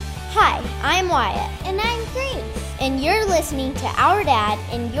Hi, I'm Wyatt. And I'm Grace. And you're listening to our dad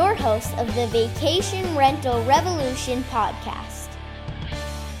and your host of the Vacation Rental Revolution podcast.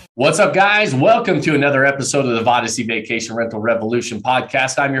 What's up, guys? Welcome to another episode of the Vodacy Vacation Rental Revolution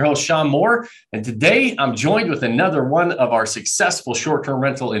podcast. I'm your host, Sean Moore, and today I'm joined with another one of our successful short-term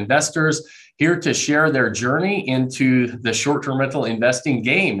rental investors here to share their journey into the short-term rental investing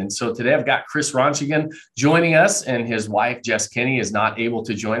game. And so today I've got Chris Ronshagen joining us, and his wife, Jess Kenny, is not able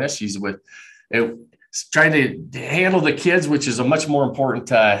to join us. She's trying to handle the kids, which is a much more important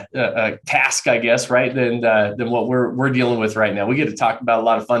task, I guess, right, than what we're dealing with right now. We get to talk about a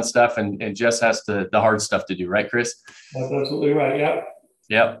lot of fun stuff, and Jess has the hard stuff to do, right, Chris? That's absolutely right.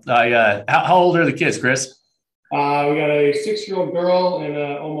 Yep. How old are the kids, Chris? We got a 6-year-old girl and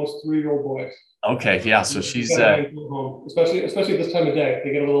an almost 3-year-old boy. Okay, yeah. So she's home, especially at this time of day.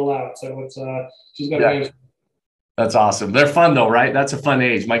 They get a little loud, so she's got to. That's awesome. They're fun though, right? That's a fun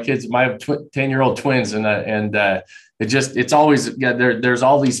age. My kids, my 10-year-old twins, and it's always, there's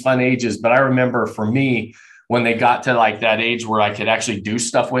all these fun ages. But I remember for me, when they got to like that age where I could actually do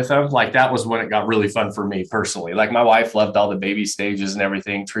stuff with them, like that was when it got really fun for me personally. Like my wife loved all the baby stages and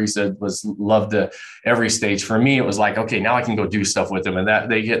everything. Teresa loved every stage. For me, it was like, okay, now I can go do stuff with them. And that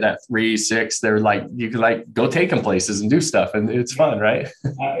they get that 3, 6, they're like, you can like go take them places and do stuff. And it's fun, right?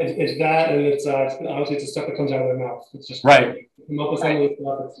 It's that. And it's honestly, it's the stuff that comes out of their mouth. It's just right. Come up with some of the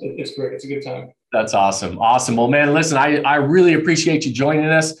stuff. It's great. It's a good time. That's awesome. Awesome. Well, man, listen, I really appreciate you joining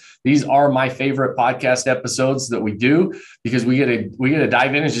us. These are my favorite podcast episodes that we do because we get to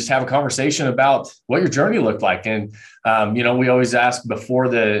dive in and just have a conversation about what your journey looked like. And, we always ask before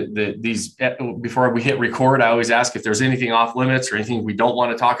before we hit record, I always ask if there's anything off limits or anything we don't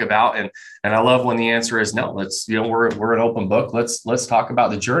want to talk about. And I love when the answer is no. We're an open book. Let's talk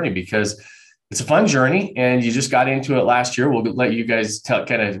about the journey because it's a fun journey, and you just got into it last year. We'll let you guys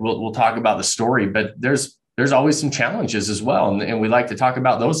we'll talk about the story, but there's always some challenges as well. And we like to talk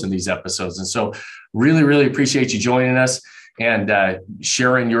about those in these episodes. And so really, really appreciate you joining us and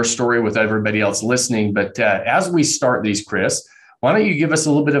sharing your story with everybody else listening. But as we start these, Chris, why don't you give us a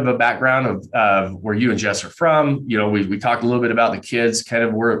little bit of a background of where you and Jess are from? We talked a little bit about the kids, kind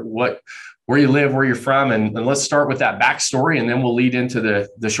of where you live, where you're from. And let's start with that backstory, and then we'll lead into the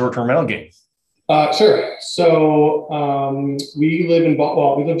short-term rental game. Sure. So we live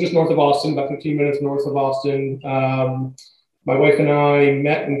just north of Austin, about 15 minutes north of Austin. My wife and I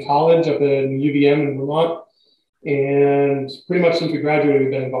met in college up in UVM in Vermont, and pretty much since we graduated,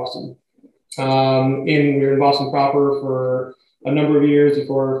 we've been in Boston. We were in Boston proper for a number of years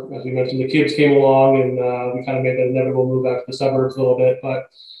before, as we mentioned, the kids came along, and we kind of made the inevitable move out to the suburbs a little bit. But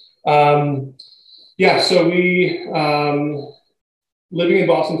so we. Living in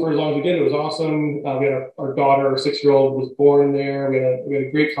Boston for as long as we did, it was awesome. We had our daughter, our 6-year-old, was born there. We had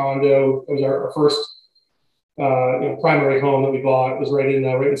a great condo. It was our first primary home that we bought. It was right in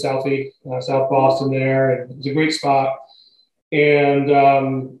Southie, South Boston there, and it was a great spot. And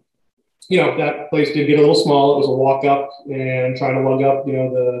that place did get a little small. It was a walk up, and trying to lug up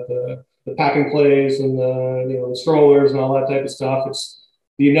the pack and plays and the strollers and all that type of stuff. It's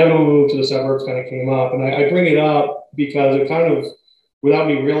the inevitable move to the suburbs kind of came up, and I bring it up because it kind of, without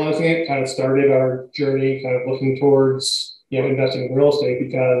me realizing it, kind of started our journey kind of looking towards, investing in real estate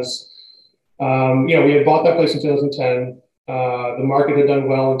because, we had bought that place in 2010. The market had done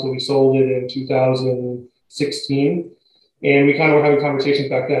well until we sold it in 2016. And we kind of were having conversations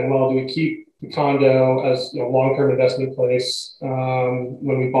back then. Well, do we keep the condo as a long-term investment place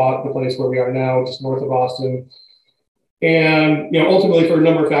when we bought the place where we are now, just north of Austin? And, ultimately for a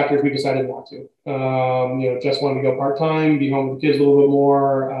number of factors, we decided not to. Just wanted to go part-time, be home with the kids a little bit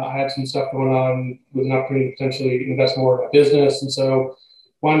more. I had some stuff going on with an opportunity to potentially invest more in my business. And so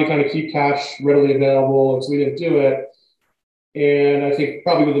wanted to kind of keep cash readily available. And so we didn't do it. And I think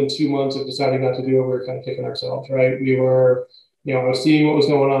probably within 2 months of deciding not to do it, we were kind of kicking ourselves, right? We were, I was seeing what was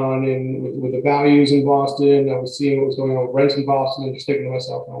going on with the values in Boston. I was seeing what was going on with rents in Boston, and just thinking to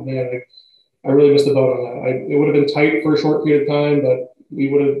myself, oh man, I really missed the boat on that. It would have been tight for a short period of time, but we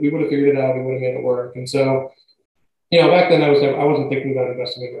would have figured it out. We would have made it work. And so, back then I wasn't thinking about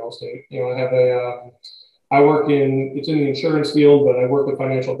investing in real estate. It's in the insurance field, but I work with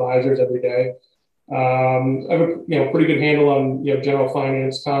financial advisors every day. I have a pretty good handle on general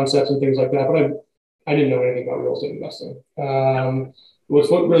finance concepts and things like that, but I didn't know anything about real estate investing.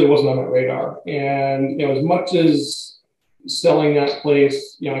 What really wasn't on my radar. And as much as selling that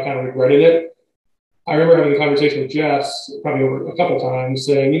place, I kind of regretted it. I remember having a conversation with Jess probably over a couple of times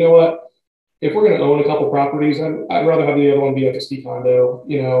saying, you know what, if we're going to own a couple properties, I'd rather have the other one be like a ski condo,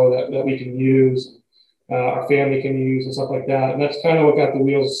 that we can use, our family can use and stuff like that. And that's kind of what got the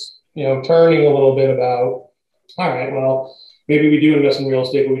wheels turning a little bit about, all right, well, maybe we do invest in real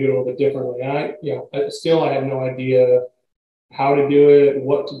estate, but we do it a little bit differently. And I had no idea how to do it,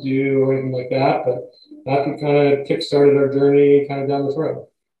 what to do, or anything like that. But that kind of kickstarted our journey kind of down this road.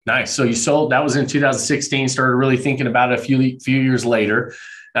 Nice. So you sold, that was in 2016, started really thinking about it a few years later.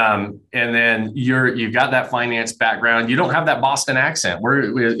 And then you've got that finance background. You don't have that Boston accent.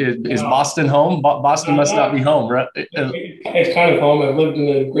 Is Boston home? Boston must not be home, right? It's kind of home. I've lived in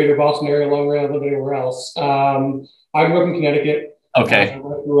the greater Boston area longer than I've lived anywhere else. I grew up in Connecticut. Okay. I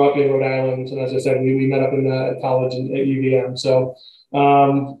grew up in Rhode Island. And as I said, we met up in college at UVM. So,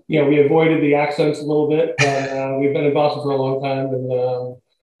 we avoided the accents a little bit, but we've been in Boston for a long time. And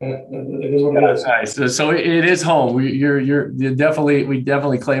it is what it is. Nice. So it is home. We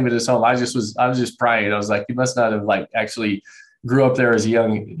definitely claim it as home. I was just prying. I was like, you must not have actually grew up there as a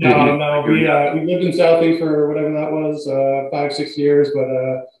young. No. We lived in Southie for whatever that was, 5-6 years, but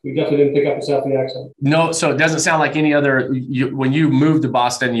we definitely didn't pick up the Southie accent. No, so it doesn't sound like any other. When you moved to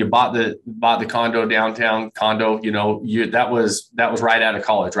Boston, you bought the condo, downtown condo. That was right out of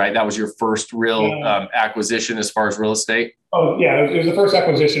college, right? That was your first real acquisition as far as real estate. Oh yeah, it was the first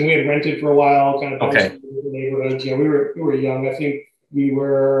acquisition. We had rented for a while, kind of. Okay. Neighborhoods. We were young. I think we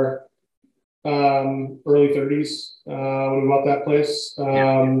were early 30s when we bought that place.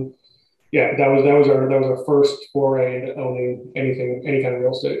 That was our first foray into owning any kind of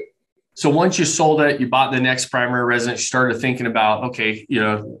real estate. So once you sold it, you bought the next primary residence, you started thinking about, okay,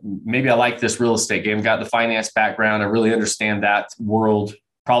 maybe I like this real estate game, got the finance background. I really understand that world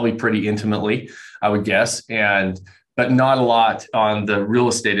probably pretty intimately, I would guess. But not a lot on the real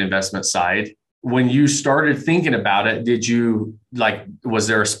estate investment side. When you started thinking about it, was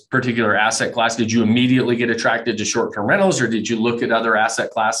there a particular asset class? Did you immediately get attracted to short-term rentals, or did you look at other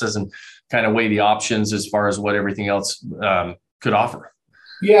asset classes and kind of weigh the options as far as what everything else could offer?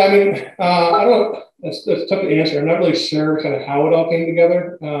 Yeah, I mean, that's tough to answer. I'm not really sure kind of how it all came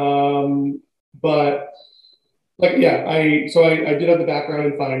together. But I did have the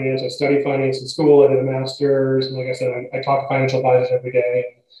background in finance. I studied finance in school. I did a master's. And like I said, I talk to financial advisors every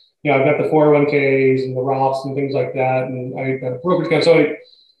day. I've got the 401ks and the Roths and things like that. And I got a brokerage account. So I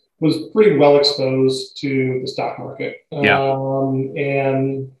was pretty well exposed to the stock market.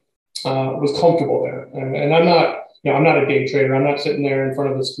 And was comfortable there. And I'm not a day trader. I'm not sitting there in front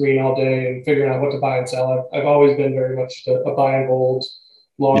of the screen all day and figuring out what to buy and sell. I've always been very much a buy and hold,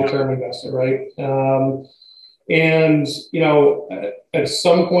 long-term investor, right? At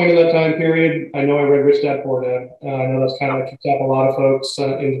some point in that time period, I know I read Rich Dad Poor Dad. I know that's kind of kicked up a lot of folks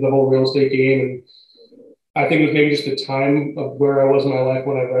into the whole real estate game. And I think it was maybe just the time of where I was in my life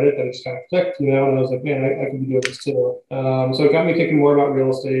when I read it that it just kind of clicked, and I was like, man, I can be doing this too. So it got me thinking more about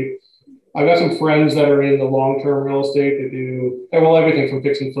real estate. I've got some friends that are in the long-term real estate that do, everything from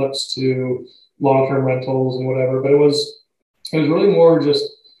fix and flips to long-term rentals and whatever. But it was really more just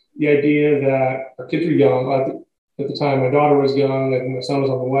the idea that our kids were young. At the time, my daughter was young and my son was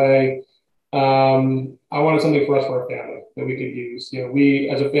on the way. I wanted something for us, for our family, that we could use. We,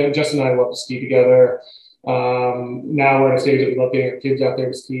 as a family, Justin and I love to ski together. Now we're at a stage that we love getting our kids out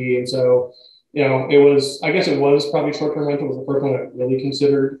there to ski. And so, it was probably short-term rental was the first one I really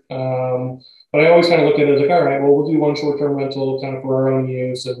considered. But I always kind of looked at it as all right, well, we'll do one short-term rental kind of for our own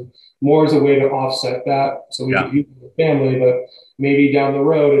use and more as a way to offset that. So we could use it with the family, but maybe down the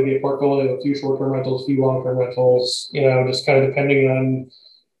road, it'd be a portfolio of a few short-term rentals, a few long-term rentals, just kind of depending on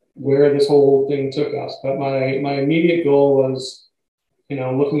where this whole thing took us. But my immediate goal was,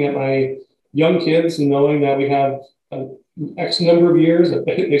 looking at my young kids and knowing that we have an X number of years that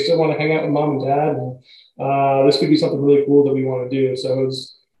they still want to hang out with mom and dad. And this could be something really cool that we want to do. So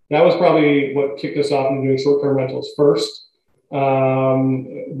that was probably what kicked us off into doing short-term rentals first.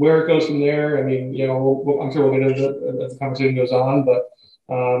 Where it goes from there, I mean, I'm sure we'll get into it as the conversation goes on, but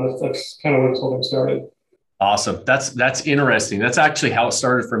that's kind of where this whole thing started. Awesome. That's interesting. That's actually how it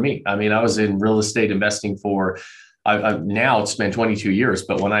started for me. I mean, I was in real estate investing for now it's been 22 years,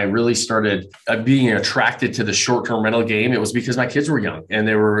 but when I really started being attracted to the short-term rental game, it was because my kids were young and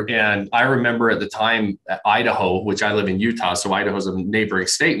I remember at the time Idaho, which I live in Utah. So Idaho's a neighboring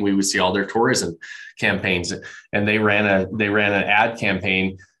state, and we would see all their tourism campaigns, and they ran an ad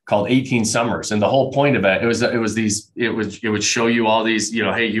campaign called 18 Summers. And the whole point of it would show you all these,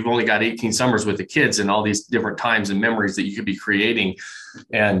 hey, you've only got 18 summers with the kids and all these different times and memories that you could be creating.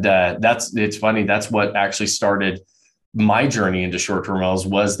 And it's funny. That's what actually started my journey into short-term rentals,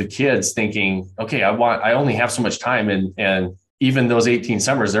 was the kids thinking, okay, I only have so much time. And even those 18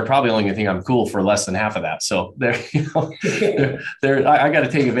 summers, they're probably only going to think I'm cool for less than half of that. So I got to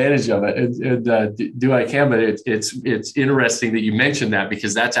take advantage of it and do I can. But it's interesting that you mentioned that,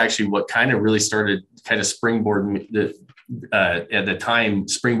 because that's actually what kind of really started kind of springboarded at the time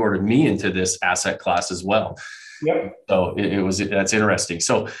springboarded me into this asset class as well. Yep. So that's interesting.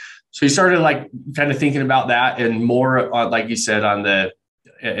 So you started like kind of thinking about that, and more on, like you said, on the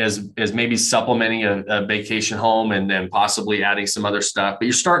as maybe supplementing a vacation home and then possibly adding some other stuff, but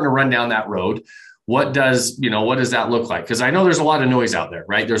you're starting to run down that road. What does that look like? Because I know there's a lot of noise out there,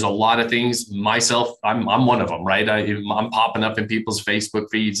 right? There's a lot of things. Myself, I'm one of them, right? I'm popping up in people's Facebook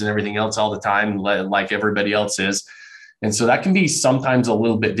feeds and everything else all the time, like everybody else is. And so that can be sometimes a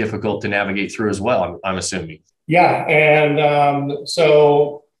little bit difficult to navigate through as well, I'm assuming. Yeah. And I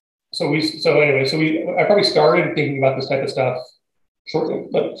probably started thinking about this type of stuff shortly,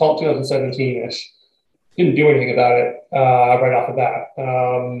 but 2017-ish. Didn't do anything about it right off the bat.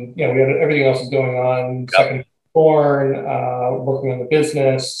 We had everything else was going on, second born, working on the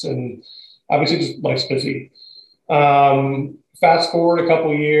business, and obviously just life's busy. Fast forward a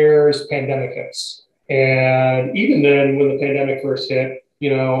couple of years, pandemic hits. And even then, when the pandemic first hit,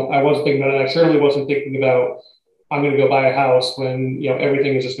 I wasn't thinking about it. I surely wasn't thinking about, I'm going to go buy a house when,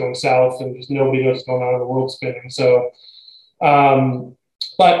 everything is just going south and just nobody knows what's going on in the world spinning. So,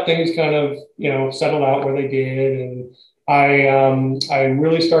 but things kind of, settled out where they did. And I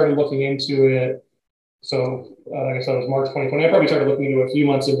really started looking into it. So, like I said, it was March 2020. I probably started looking into it a few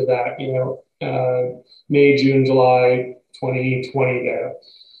months into that, May, June, July 2020 there.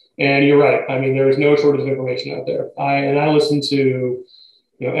 And you're right. I mean, there is no shortage of information out there. I listened to,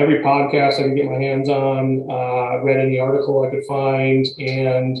 every podcast I could get my hands on, read any article I could find.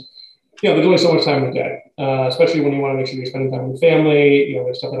 And, there's only so much time in the day, especially when you want to make sure you're spending time with family.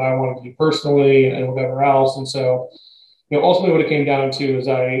 There's stuff that I wanted to do personally and whatever else. And so, ultimately what it came down to is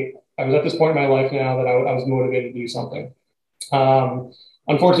I was at this point in my life now that I was motivated to do something.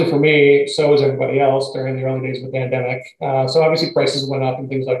 Unfortunately for me, so was everybody else during the early days of the pandemic. So obviously prices went up and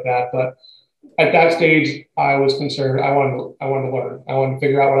things like that. But at that stage, I was concerned. I wanted to learn. I wanted to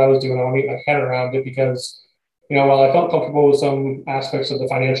figure out what I was doing. I wanted to get my head around it because, while I felt comfortable with some aspects of the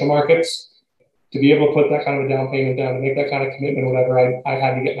financial markets, to be able to put that kind of a down payment down and make that kind of commitment, or whatever, I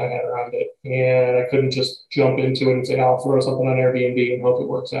had to get my head around it. And I couldn't just jump into it and say, I'll throw something on Airbnb and hope it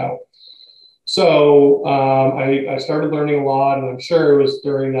works out. So I started learning a lot, and I'm sure it was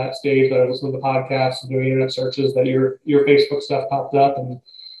during that stage that I was listening to podcasts and doing internet searches that your Facebook stuff popped up. And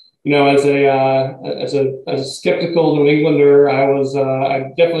as a skeptical New Englander,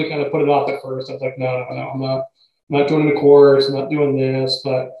 I definitely kind of put it off at first. I was like, no, I'm not doing the course, I'm not doing this,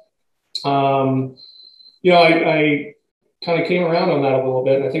 but I kind of came around on that a little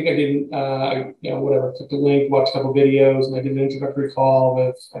bit. And I think I did, took the link, watched a couple videos, and I did an introductory call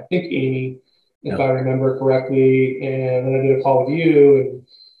with, I think, Amy, if I remember correctly. And then I did a call with you,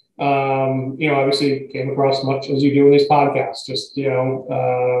 and, obviously came across much as you do in these podcasts, just,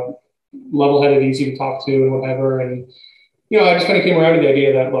 level-headed, easy to talk to and whatever. And, I just kind of came around to the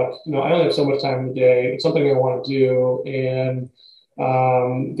idea that, look, I only have so much time in the day. It's something I want to do. And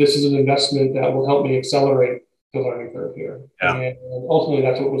this is an investment that will help me accelerate the learning curve here. Yeah. And ultimately,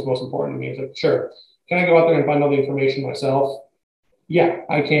 that's what was most important to me. It's like, sure, can I go out there and find all the information myself? Yeah,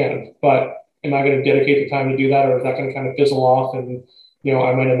 I can. But am I going to dedicate the time to do that, or is that going to kind of fizzle off and,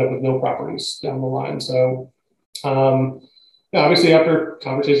 I might end up with no properties down the line? So, obviously, after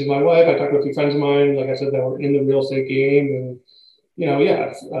conversations with my wife, I talked to a few friends of mine, like I said, that were in the real estate game. And,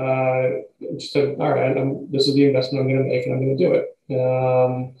 just said, all right, this is the investment I'm going to make, and I'm going to do it.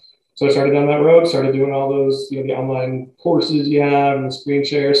 So I started down that road, started doing all those, the online courses you have and the screen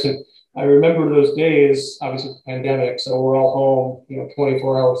shares. And I remember those days, obviously the pandemic, so we're all home,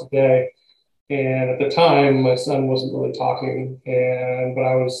 24 hours a day. And at the time, my son wasn't really talking. But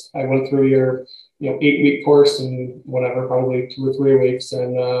I went through your, 8-week course and whatever, probably 2 or 3 weeks.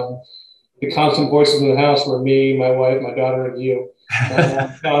 And the constant voices in the house were me, my wife, my daughter, and you.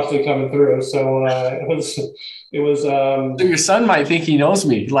 Constantly coming through. So it was. So your son might think he knows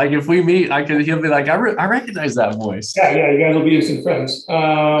me. Like if we meet, he'll be like, I recognize that voice. Yeah, you guys will be instant friends. So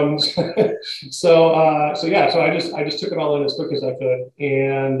I just took it all in as quick as I could,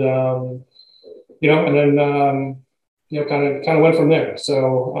 and and then kind of went from there.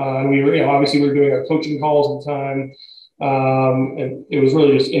 So and we were, obviously we were doing our coaching calls at the time, and it was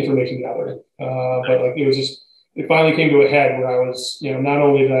really just information gathering. But like it finally came to a head where I was, not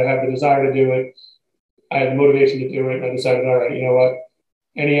only did I have the desire to do it, I had the motivation to do it. And I decided, all right, you know what,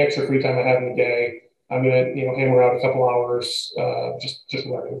 any extra free time I have in the day, I'm going to, hammer out a couple hours, just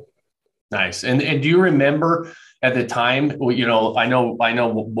learning. Nice. And do you remember at the time, you know, I know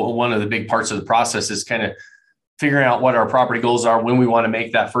one of the big parts of the process is kind of figuring out what our property goals are when we want to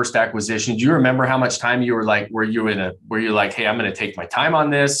make that first acquisition. Do you remember how much time you were like, were you like, hey, I'm going to take my time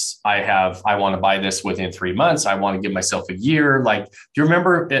on this. I want to buy this within 3 months. I want to give myself a year. Like, do you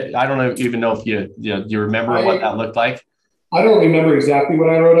remember it? I don't know, even know if you remember what that looked like? I don't remember exactly what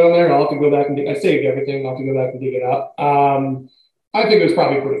I wrote on there. I'll have to go back and I saved everything. I'll have to go back and dig it up. I think it was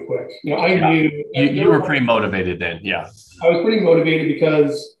probably pretty quick. You know, I knew you were pretty motivated then. Yeah. I was pretty motivated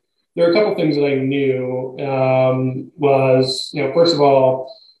because there are a couple things that I knew was, you know, first of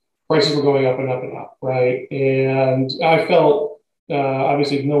all, prices were going up and up and up, right? And I felt,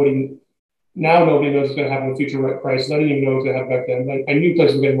 obviously nobody knows what's going to happen with future rent prices. I didn't even know what was going to happen back then. But I knew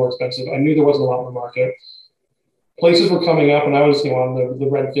places were getting more expensive. I knew there wasn't a lot in the market. Places were coming up, and I was, you know, on the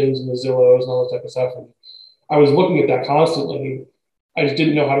Redfins and the Zillows and all that type of stuff. And I was looking at that constantly. I just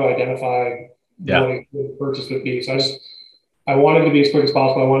didn't know how to identify what a good purchase would be. So I wanted to be as quick as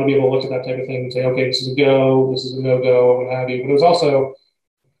possible. I wanted to be able to look at that type of thing and say, okay, this is a go, this is a no-go, what have you. But it was also,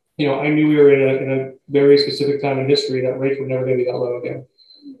 you know, I knew we were in a very specific time in history that rates were never going to be that low again.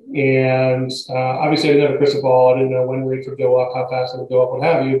 And obviously, I didn't have a crystal ball. I didn't know when rates would go up, how fast they would go up, what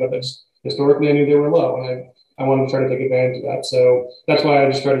have you. But historically, I knew they were low, and I wanted to try to take advantage of that. So that's why I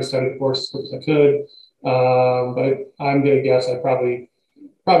just tried to study the course as quick as I could. But I'm going to guess I probably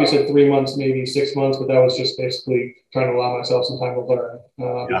said 3 months, maybe 6 months, but that was just basically trying to allow myself some time to learn.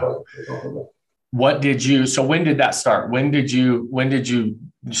 So when did that start? When did you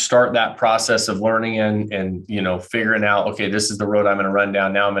start that process of learning and, you know, figuring out, okay, this is the road I'm going to run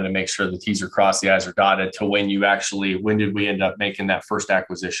down. Now I'm going to make sure the T's are crossed, the I's are dotted, to when did we end up making that first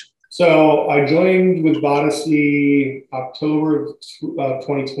acquisition? So I joined with Bodyssey October of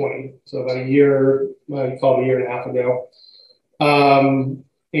 2020. So about a year, you call it a year and a half ago.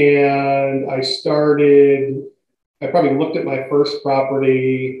 And I probably looked at my first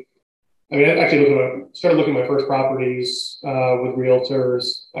property. I mean, I actually started looking at my first properties with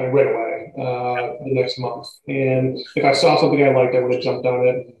realtors right away the next month. And if I saw something I liked, I would have jumped on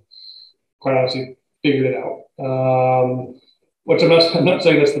it and quite honestly figured it out. Which I'm not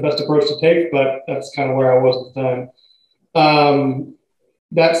saying that's the best approach to take, but that's kind of where I was at the time.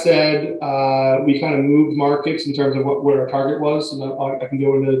 That said, we kind of moved markets in terms of what our target was, and I can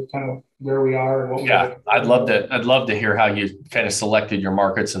go into kind of where we are and what. Yeah, I'd love to hear how you kind of selected your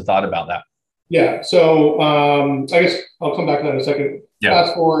markets and thought about that. Yeah, so I guess I'll come back to that in a second. Yeah.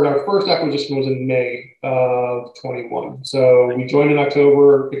 Fast forward, our first acquisition was in May of 21. So we joined in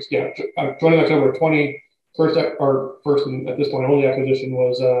October. Joined in October of 20. First, and at this point, only acquisition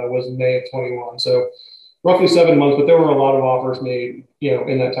was in May of 21. So roughly 7 months, but there were a lot of offers made, you know,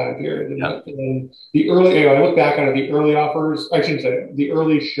 in that time period. And the early, you know, I look back on the early offers, I shouldn't say the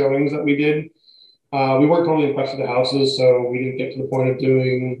early showings that we did. We weren't totally impressed with the houses, so we didn't get to the point of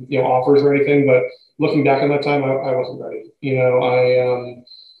doing, you know, offers or anything. But looking back on that time, I wasn't ready. You know,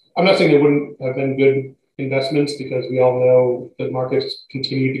 I'm not saying there wouldn't have been good investments, because we all know the markets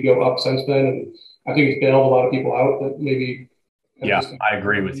continued to go up since then, and I think it's bailed a lot of people out that maybe. Yeah, I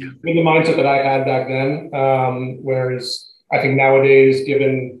agree with you. In the mindset that I had back then, whereas I think nowadays,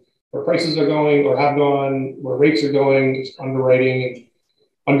 given where prices are going or have gone, where rates are going, just underwriting and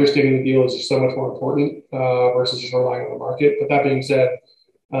understanding the deal is just so much more important versus just relying on the market. But that being said,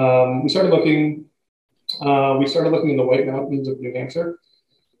 we started looking in the White Mountains of New Hampshire,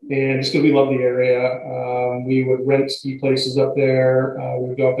 and just because we love the area, we would rent ski places up there. We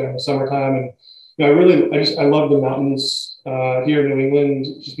would go up there in the summertime, and you know, I love the mountains here in New England,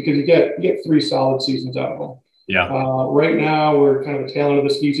 just because you get 3 solid seasons out of them. Yeah. Right now we're kind of the tail end of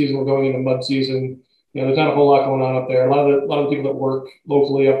the ski season. We're going into mud season. You know, there's not a whole lot going on up there. A lot of the people that work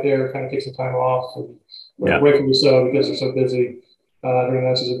locally up there kind of take some time off, and rightfully so, because they're so busy during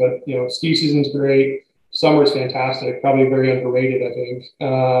that season. But you know, ski season's great. Summer's fantastic. Probably very underrated, I think.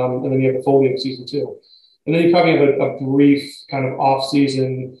 And then you have the foliage season too. And then you probably have a brief kind of off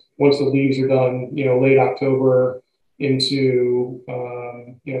season once the leaves are done. You know, late October into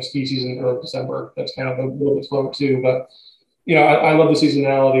you know, ski season early December. That's kind of a little bit slower too. But you know, I love the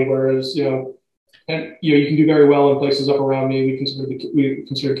seasonality. Whereas you know, and you know, you can do very well in places up around me. We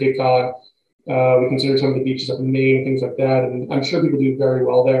consider Cape Cod. We consider some of the beaches up in Maine, things like that. And I'm sure people do very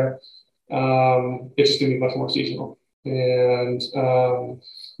well there. It's just going to be much more seasonal. And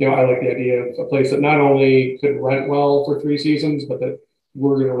you know, I like the idea of a place that not only could rent well for 3 seasons, but that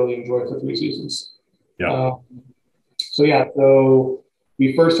we're going to really enjoy for 3 seasons. Yeah. So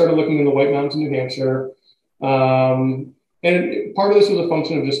we first started looking in the White Mountains in New Hampshire. And part of this was a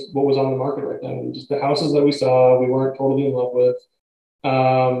function of just what was on the market right then. Just the houses that we saw, we weren't totally in love with.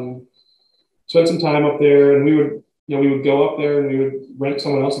 spent some time up there, and we would go up there and we would rent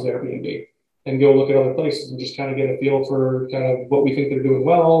someone else's Airbnb and go look at other places and just kind of get a feel for kind of what we think they're doing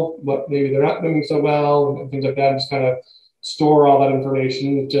well, what maybe they're not doing so well, and things like that. And just kind of store all that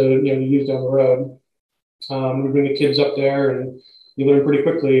information to use down the road. We bring the kids up there, and you learn pretty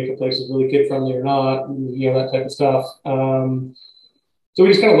quickly if a place is really kid friendly or not, that type of stuff. So we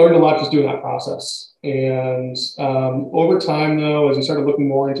just kind of learned a lot just doing that process. And over time, though, as we started looking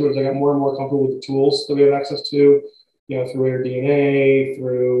more into it, as I got more and more comfortable with the tools that we have access to, through AirDNA,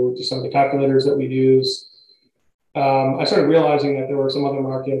 through just some of the calculators that we use, I started realizing that there were some other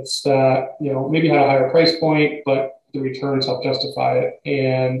markets that, maybe had a higher price point, but the returns helped justify it.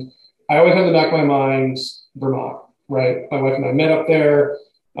 And I always had in the back of my mind, Vermont, right? My wife and I met up there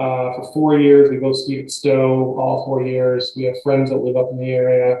for 4 years. We both skied at Stowe all 4 years. We have friends that live up in the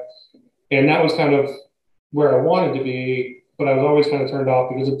area. And that was kind of where I wanted to be, but I was always kind of turned off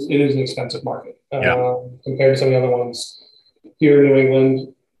because it is an expensive market compared to some of the other ones here in New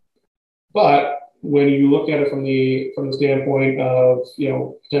England. But when you look at it from the standpoint of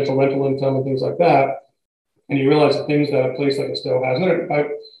potential rental income and things like that, and you realize the things that a place like a Stowe has, and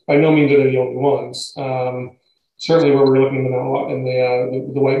by no means are they the only ones. Certainly, where we're looking in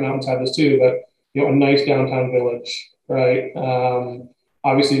the White Mountains have this too, but a nice downtown village, right?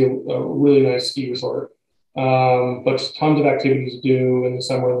 Obviously, a really nice ski resort, but just tons of activities to do in the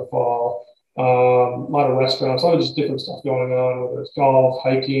summer and the fall. A lot of restaurants, a lot of just different stuff going on, whether it's golf,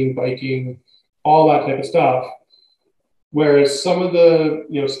 hiking, biking, all that type of stuff. Whereas some of the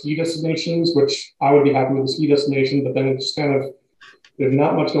ski destinations, which I would be happy with the ski destination, but then it's just kind of there's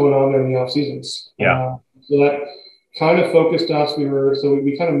not much going on there in the off seasons. Yeah. So that kind of focused us.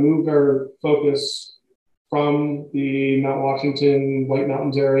 We kind of moved our focus from the Mount Washington, White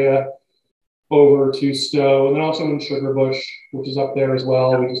Mountains area over to Stowe, and then also in Sugarbush, which is up there as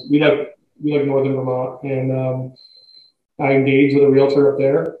well. We like northern Vermont, and I engaged with a realtor up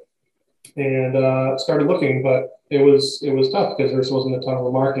there and started looking, but it was tough because there just wasn't a ton of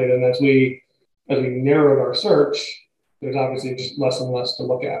the market. And as we narrowed our search, there's obviously just less and less to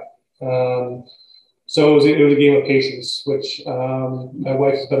look at. So it was a game of patience, which my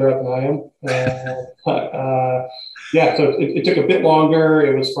wife is better at than I am. So it took a bit longer.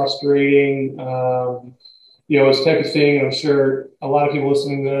 It was frustrating. It's the type of thing, I'm sure a lot of people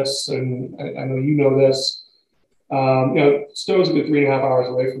listening to this, and I know you know this, Stowe's a good 3.5 hours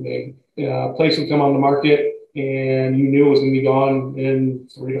away from me. Place would come on the market and you knew it was going to be gone in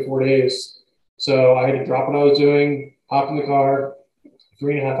 3 to 4 days. So I had to drop what I was doing, hop in the car,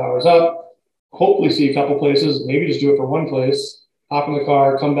 3.5 hours up, hopefully see a couple places, maybe just do it for one place, hop in the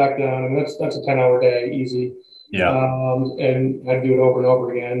car, come back down, and that's a 10-hour day, easy. Yeah. And I'd do it over and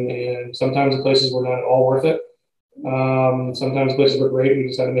over again. And sometimes the places were not at all worth it. Sometimes the places were great. We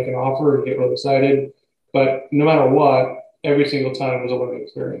just had to make an offer and get really excited. But no matter what, every single time was a learning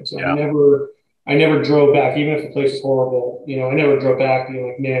experience. So yeah. I never drove back, even if the place is horrible. I never drove back being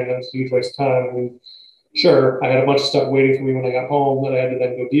like, man, that's a huge waste of time. I mean, sure, I had a bunch of stuff waiting for me when I got home that I had to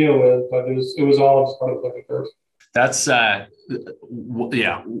then go deal with, but it was all just part of the learning curve. That's I want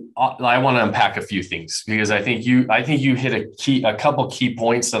to unpack a few things because I think you hit a couple key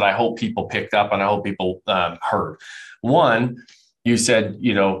points that I hope people picked up and I hope people heard. One, you said,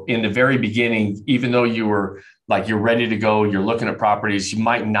 in the very beginning, even though you were like, you're ready to go, you're looking at properties, you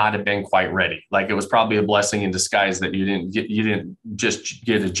might not have been quite ready. Like it was probably a blessing in disguise that you didn't just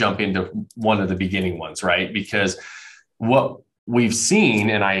get to jump into one of the beginning ones, right? Because what we've seen,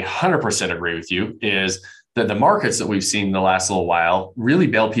 and I 100% agree with you, is that the markets that we've seen the last little while really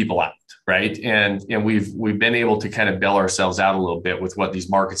bail people out, right? And we've been able to kind of bail ourselves out a little bit with what these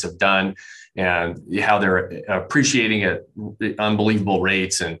markets have done and how they're appreciating at unbelievable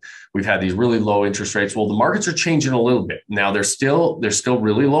rates. And we've had these really low interest rates. Well, the markets are changing a little bit. Now there's still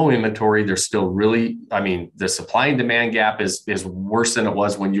really low inventory. There's still really, the supply and demand gap is worse than it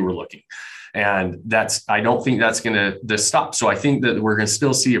was when you were looking. And I don't think that's going to stop. So I think that we're going to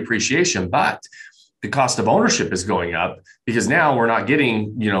still see appreciation, but the cost of ownership is going up because now we're not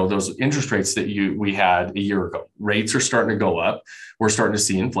getting, those interest rates that we had a year ago. Rates are starting to go up. We're starting to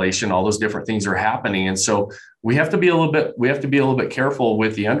see inflation. All those different things are happening. And so we have to be a little bit careful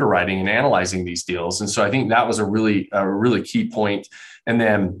with the underwriting and analyzing these deals. And so I think that was a really key point. And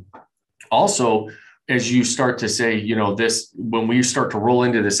then also, as you start to say, when we start to roll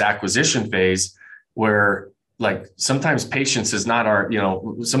into this acquisition phase where like sometimes patience is not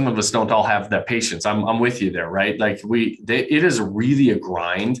some of us don't all have that patience. I'm with you there, right? Like it is really a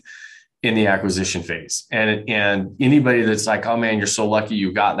grind in the acquisition phase. And anybody that's like, oh man, you're so lucky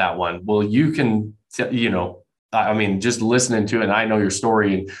you got that one. Well, you can, I mean, just listening to it, and I know your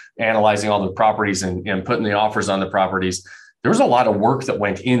story and analyzing all the properties and putting the offers on the properties, there was a lot of work that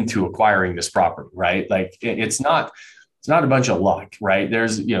went into acquiring this property, right? Like it's not a bunch of luck, right?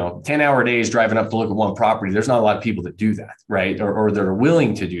 There's, 10-hour days driving up to look at one property. There's not a lot of people that do that, right? Or that are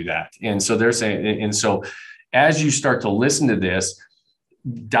willing to do that. And so they're saying, and so as you start to listen to this,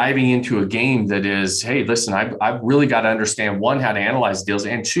 diving into a game that is, hey, listen, I've really got to understand, one, how to analyze deals,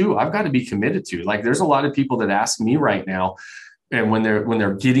 and two, I've got to be committed to. Like, there's a lot of people that ask me right now, and when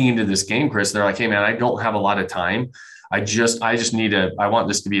they're getting into this game, Chris, they're like, hey man, I don't have a lot of time. I want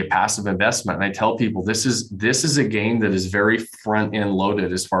this to be a passive investment. And I tell people, this is a game that is very front end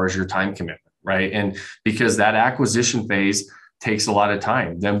loaded as far as your time commitment, right? And because that acquisition phase takes a lot of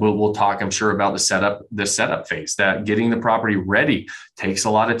time. Then we'll talk, I'm sure, about the setup phase. That getting the property ready takes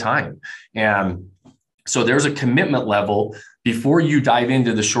a lot of time. And so there's a commitment level before you dive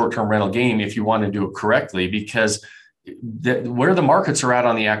into the short-term rental game if you want to do it correctly, because where the markets are at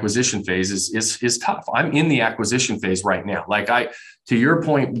on the acquisition phase is tough. I'm in the acquisition phase right now. Like to your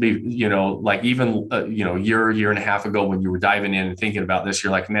point, like even year and a half ago when you were diving in and thinking about this,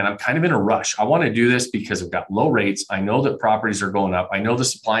 you're like, man, I'm kind of in a rush. I want to do this because I've got low rates. I know that properties are going up. I know the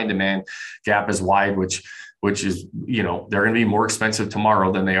supply and demand gap is wide, which is, they're going to be more expensive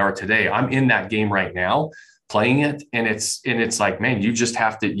tomorrow than they are today. I'm in that game right now, playing it. And it's like, man, you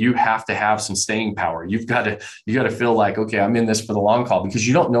have to have some staying power. You got to feel like, okay, I'm in this for the long haul, because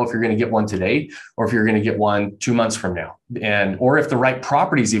you don't know if you're going to get one today or if you're going to get one 2 months from now. Or if the right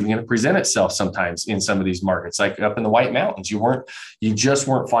property is even going to present itself sometimes in some of these markets, like up in the White Mountains, you just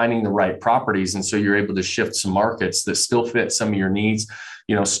weren't finding the right properties. And so you're able to shift some markets that still fit some of your needs.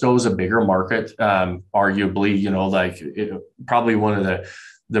 Stowe's a bigger market, arguably, probably one of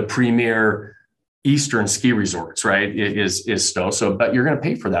the premier Eastern ski resorts, right? It is Stowe. So, but you're going to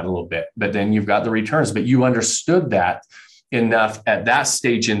pay for that a little bit, but then you've got the returns, but you understood that enough at that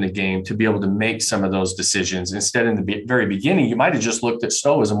stage in the game to be able to make some of those decisions. Instead, in the very beginning, you might've just looked at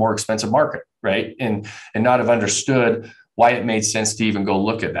Stowe as a more expensive market, right? And not have understood why it made sense to even go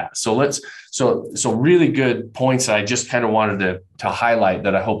look at that. So so really good points that I just kind of wanted to highlight,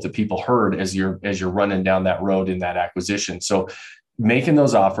 that I hope that people heard as you're running down that road in that acquisition. So making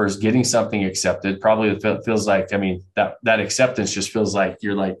those offers, getting something accepted, probably feels like, I mean, that acceptance just feels like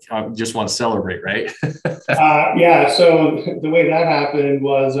you're like, I just want to celebrate, right? Yeah. So the way that happened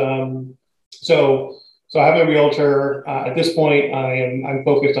was, so I have a realtor. At this point, I'm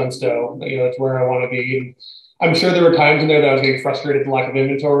focused on Stowe. It's where I want to be. I'm sure there were times in there that I was getting frustrated with the lack of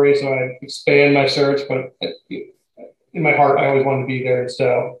inventory, so I expand my search. But in my heart, I always wanted to be there in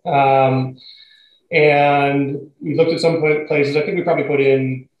Stowe. And we looked at some places. I think we probably put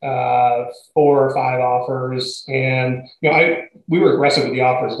in 4 or 5 offers, and we were aggressive with the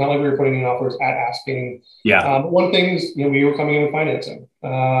offers. It's not like we were putting in offers at asking. Yeah. One thing is, we were coming in with financing.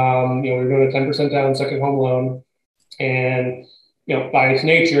 We were doing a 10% down second home loan, and by its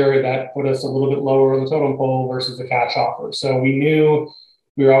nature, that put us a little bit lower on the totem pole versus the cash offer. So we knew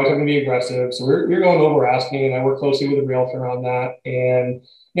we were always having to be aggressive. So we were going over asking, and I worked closely with the realtor on that. And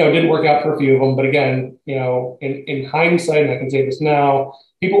it didn't work out for a few of them. But again, in hindsight, and I can say this now,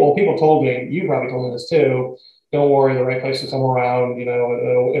 people told me, you probably told me this too, don't worry, the right place will come around,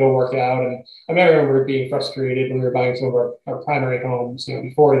 it'll work out. And I remember being frustrated when we were buying some of our primary homes,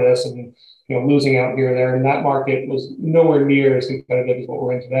 before this, and, losing out here or there. And that market was nowhere near as competitive as what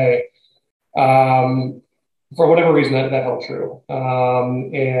we're in today. For whatever reason, that held true.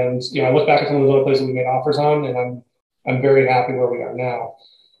 And I look back at some of those other places we made offers on, and I'm very happy where we are now.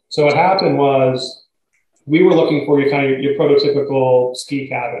 So what happened was, we were looking for your prototypical ski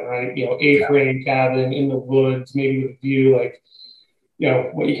cabin, right? A-frame cabin in the woods, maybe with a view, like,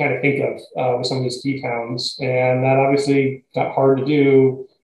 what you kind of think of with some of these ski towns. And that obviously got hard to do,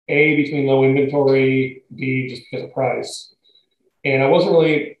 A, between low inventory, B, just because of price. And I wasn't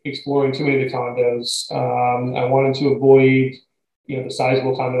really exploring too many of the condos. I wanted to avoid, the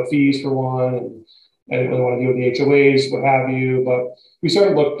sizable condo fees for one, and I didn't really want to deal with the HOAs, what have you. But we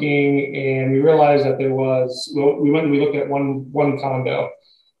started looking, and we realized that we went and we looked at one condo.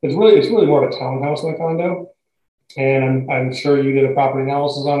 It's really more of a townhouse than a condo. And I'm sure you did a property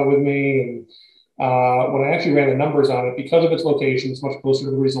analysis on it with me. And when I actually ran the numbers on it, because of its location, it's much closer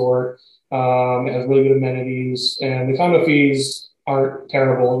to the resort. It has really good amenities, and the condo fees aren't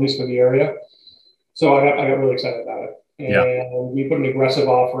terrible, at least for the area. So I got really excited about it. And we put an aggressive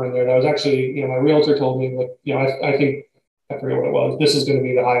offer in there. That was actually, my realtor told me, I think, I forget what it was. This is going to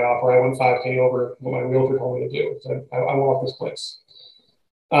be the high offer. I went $5,000 over what my realtor told me to do. So I want this place.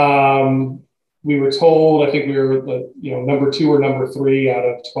 We were told, I think we were number 2 or number 3 out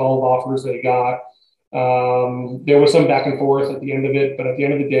of 12 offers they got. There was some back and forth at the end of it, but at the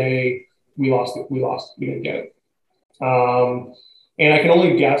end of the day, we lost it. We didn't get it. And I can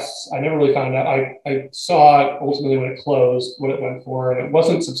only guess. I never really found out. I saw it ultimately when it closed, what it went for, and it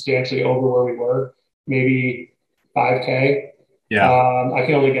wasn't substantially over where we were, maybe 5K. Yeah. I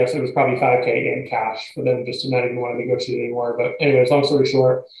can only guess it was probably 5K in cash for them just to not even want to negotiate anymore. But anyways, long story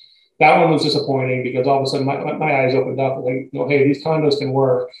short, that one was disappointing because all of a sudden my eyes opened up and like, hey, these condos can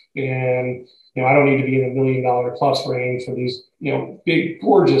work, and I don't need to be in the $1 million plus range for these, big,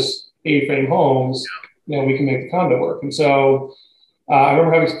 gorgeous A-frame homes. We can make the condo work. And so I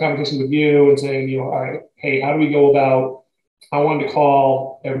remember having some conversations with you and saying, all right, hey, how do we go about? I wanted to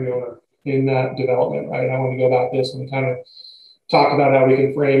call every owner in that development, right? I wanted to go about this and kind of talk about how we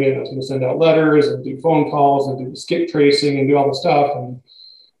can frame it. I was going to send out letters and do phone calls and do the skip tracing and do all the stuff. And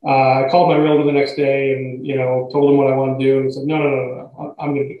I called my realtor the next day and, told him what I wanted to do. And he said, no,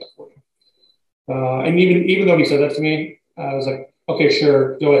 I'm going to do that for you. And even though he said that to me, I was like, okay,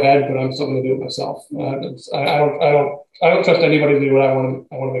 sure, go ahead, but I'm still going to do it myself. I don't trust anybody to do what I want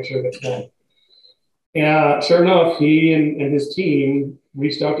to make sure that's done. Yeah, sure enough, he and his team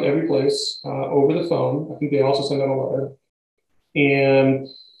reached out to every place over the phone. I think they also sent out a letter. And,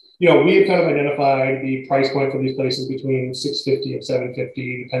 we had kind of identified the price point for these places between $650 and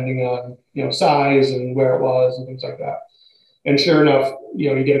 $750, depending on, size and where it was and things like that. And sure enough,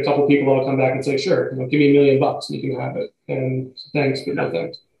 you get a couple of people that'll come back and say, sure, give me $1 million and you can have it. And thanks, but no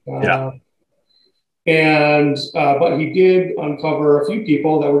thanks. But he did uncover a few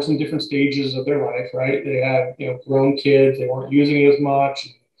people that were in different stages of their life, right? They had, grown kids, they weren't using it as much.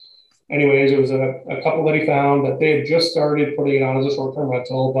 Anyways, it was a couple that he found that they had just started putting it on as a short-term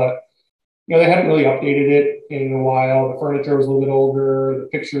rental, but they hadn't really updated it in a while. The furniture was a little bit older. The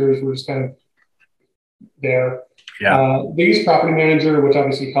pictures were just kind of there. Yeah. They used property manager, which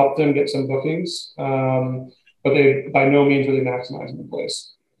obviously helped them get some bookings, but they by no means really maximizing the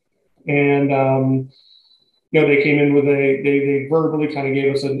place. And they came in with they verbally kind of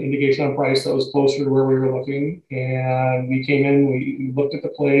gave us an indication on price that was closer to where we were looking. And we came in, we looked at the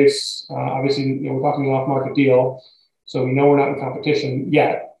place. Obviously, we're talking an off-market deal, so we know we're not in competition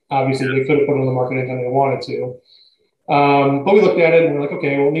yet. Obviously, they could have put it on the market anytime they wanted to. But we looked at it and we're like,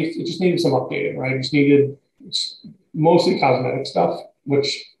 okay, well, it just needed some updating, right? It just needed mostly cosmetic stuff,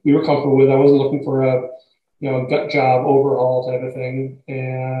 which we were comfortable with. I wasn't looking for a gut job overhaul type of thing.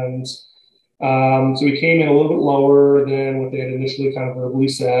 And so we came in a little bit lower than what they had initially kind of verbally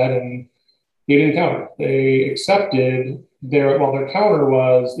said, and they didn't counter. They accepted their counter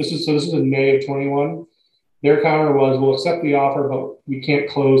was, this is in May of 21. Their counter was, we'll accept the offer, but we can't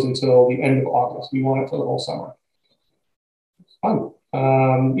close until the end of August. We want it for the whole summer. Fun.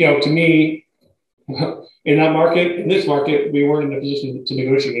 To me, in this market, we weren't in a position to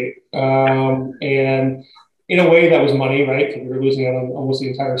negotiate. And in a way that was money, right? Because we were losing out on almost the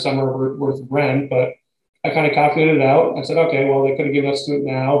entire summer worth of rent, but I kind of calculated it out. I said, okay, well, they could have given us to it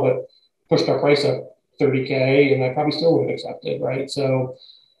now, but pushed our price up $30K, and I probably still would have accepted, right? So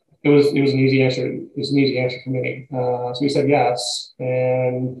it was an easy answer. It was an easy answer for me. So we said yes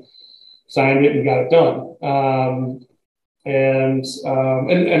and signed it and got it done. And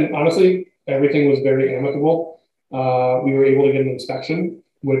honestly, everything was very amicable. We were able to get an inspection,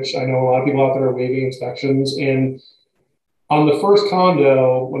 which I know a lot of people out there are waiving inspections. And on the first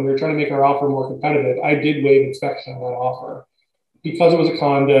condo, when we were trying to make our offer more competitive, I did waive inspection on that offer. Because it was a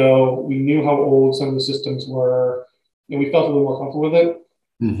condo, we knew how old some of the systems were, and we felt a little more comfortable with it.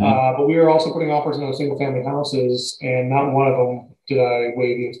 Mm-hmm. But we were also putting offers on single family houses, and not one of them did I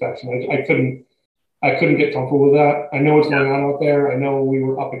waive the inspection. I couldn't get comfortable with that. I know what's going on out there. I know we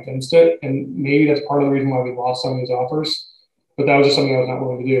were up against it, and maybe that's part of the reason why we lost some of these offers. But that was just something I was not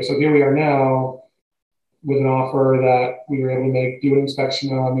willing to do. So here we are now with an offer that we were able to do an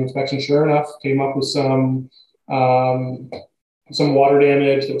inspection on. The inspection, sure enough, came up with some water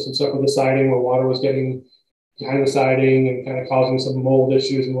damage. There was some stuff with the siding where water was getting behind the siding and kind of causing some mold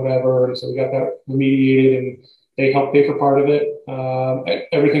issues and whatever. And so we got that remediated, and they helped pay for part of it.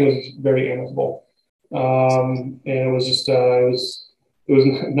 Everything was very amicable. And it was just, it was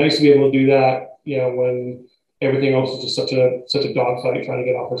nice to be able to do that, when everything else was just such a dogfight trying to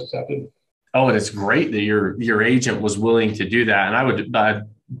get offers accepted. Oh, and it's great that your agent was willing to do that. And I would,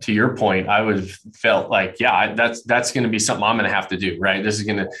 to your point, I would have felt like, that's going to be something I'm going to have to do, right? This is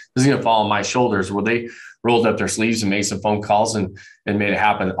going to fall on my shoulders. Well, they rolled up their sleeves and made some phone calls and made it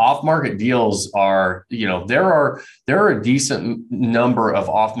happen. Off-market deals are, there are a decent number of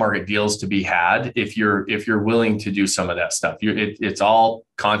off-market deals to be had if you're willing to do some of that stuff. It's all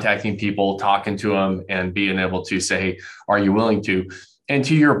contacting people, talking to them, and being able to say, hey, are you willing to? And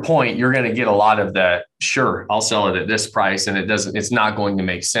to your point, you're going to get a lot of the, sure, I'll sell it at this price, and it's not going to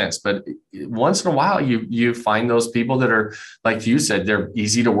make sense. But once in a while, you find those people that are, like you said, they're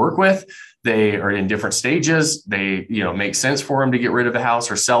easy to work with. They are in different stages. They, make sense for them to get rid of the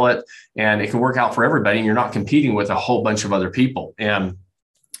house or sell it, and it can work out for everybody. And you're not competing with a whole bunch of other people. And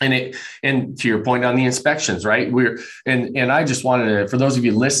to your point on the inspections, right? And I just wanted to, for those of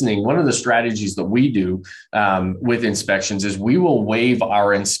you listening, one of the strategies that we do with inspections is we will waive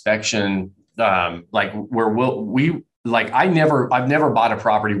our inspection, I've never bought a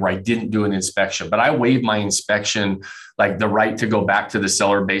property where I didn't do an inspection, but I waive my inspection, like the right to go back to the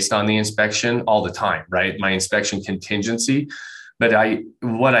seller based on the inspection all the time, right? My inspection contingency. But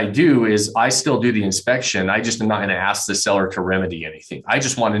what I do is I still do the inspection. I just am not going to ask the seller to remedy anything. I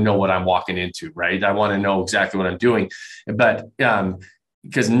just want to know what I'm walking into, right? I want to know exactly what I'm doing. But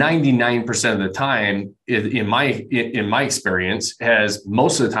because 99% of the time, in my experience,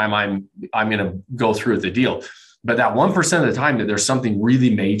 most of the time I'm going to go through with the deal. But that 1% of the time that there's something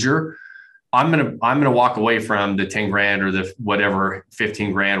really major, I'm gonna walk away from the 10 grand or the whatever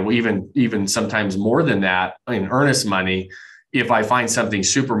 15 grand, or even sometimes more than that in earnest money. If I find something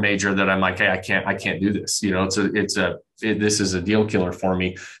super major that I'm like, hey, I can't do this. This is a deal killer for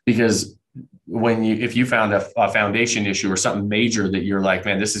me, because if you found a foundation issue or something major that you're like,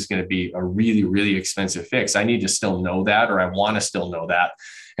 man, this is going to be a really, really expensive fix, I need to still know that, or I want to still know that.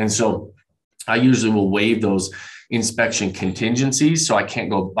 And so I usually will waive those inspection contingencies. So I can't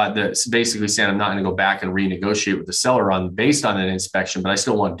go by basically saying I'm not going to go back and renegotiate with the seller based on an inspection, but I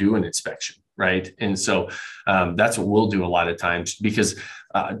still want to do an inspection. Right. And so that's what we'll do a lot of times, because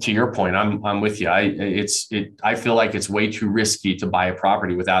to your point, I'm with you. I feel like it's way too risky to buy a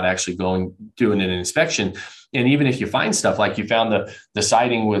property without actually doing an inspection. And even if you find stuff like you found the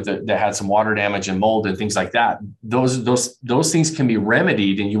siding that had some water damage and mold and things like that, those things can be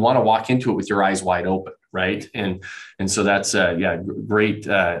remedied, and you want to walk into it with your eyes wide open. Right. And so that's great.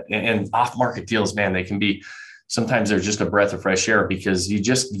 And off market deals, man, they can be, sometimes they're just a breath of fresh air, because you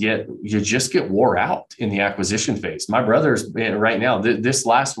just get wore out in the acquisition phase. My brother's right now, this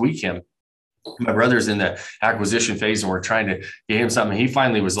last weekend, my brother's in the acquisition phase, and we're trying to get him something. He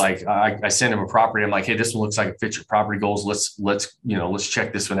finally was like, I sent him a property. I'm like, hey, this one looks like it fits your property goals. Let's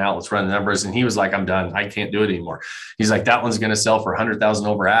check this one out. Let's run the numbers. And he was like, I'm done. I can't do it anymore. He's like, that one's going to sell for 100,000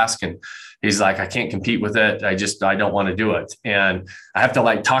 over ask. And he's like, I can't compete with it. I don't want to do it. And I have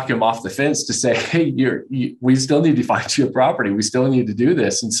to talk him off the fence to say, hey, we still need to find you a property. We still need to do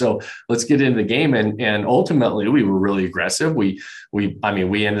this. And so let's get into the game. And ultimately we were really aggressive. We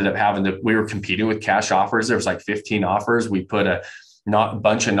ended up we were competing with cash offers. There was 15 offers. We put a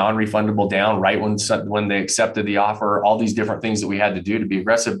bunch of non-refundable down right when they accepted the offer, all these different things that we had to do to be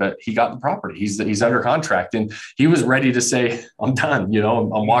aggressive, but he got the property. He's under contract, and he was ready to say, I'm done,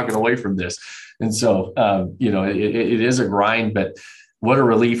 I'm walking away from this. And so, it is a grind, but what a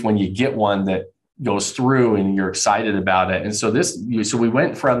relief when you get one that goes through and you're excited about it. And so we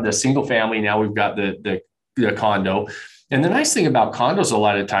went from the single family. Now we've got the condo. And the nice thing about condos a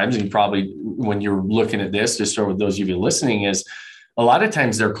lot of times, and probably when you're looking at this, just for those of you listening, is a lot of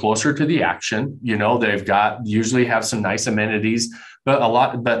times they're closer to the action. They've usually have some nice amenities, but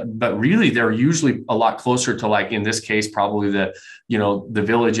really they're usually a lot closer to, in this case, probably the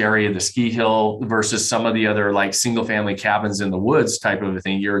village area, the ski hill, versus some of the other single family cabins in the woods type of a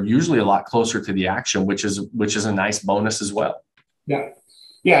thing. You're usually a lot closer to the action, which is a nice bonus as well. Yeah.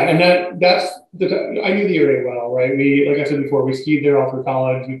 Yeah. And I knew the area well, right? Like I said before, we skied there all through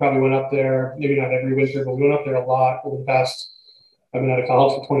college. We probably went up there, maybe not every winter, but we went up there a lot over the past, I've been out of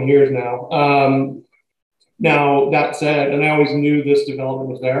college for 20 years now. Now, that said, and I always knew this development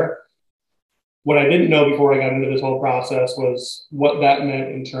was there. What I didn't know before I got into this whole process was what that meant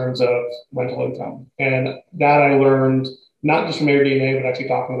in terms of rental income. And that I learned not just from AirDNA, but actually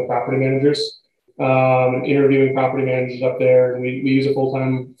talking to the property managers, and interviewing property managers up there. And we use a full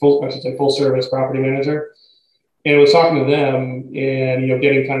service property manager. And I was talking to them and,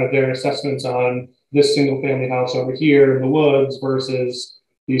 getting kind of their assessments on this single family house over here in the woods versus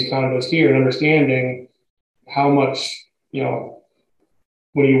these condos here, and understanding how much,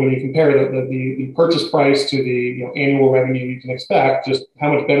 when you compare the purchase price to the annual revenue you can expect, just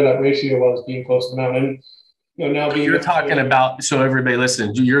how much better that ratio was being close to the mountain. Now you're talking about, so everybody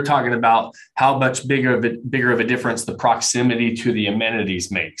listen, you're talking about how much bigger of a difference the proximity to the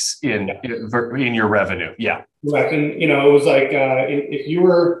amenities makes in your revenue. Yeah. Correct. And, it was like, if you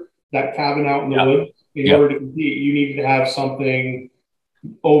were that cabin out in the woods, in order to compete, you needed to have something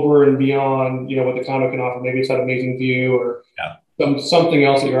over and beyond, what the condo can offer. Maybe it's that amazing view or something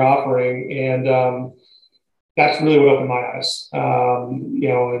else that you're offering. And that's really what opened my eyes.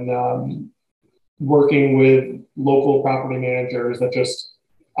 Working with local property managers that just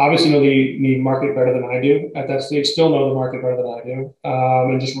obviously know the market better than I do at that stage, still know the market better than I do,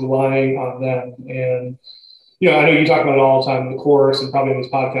 and just relying on them. And, I know you talk about it all the time in the course and probably in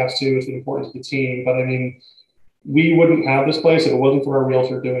this podcast too, it's the importance of the team. But I mean, we wouldn't have this place if it wasn't for our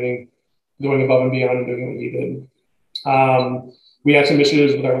realtor doing above and beyond and doing what he did. We had some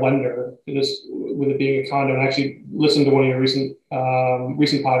issues with our lender, with it being a condo. And I actually listened to one of your recent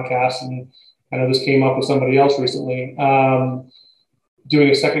podcasts, and I know this came up with somebody else recently, doing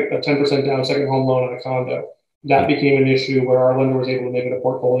a 10% down second home loan on a condo. That became an issue where our lender was able to make it a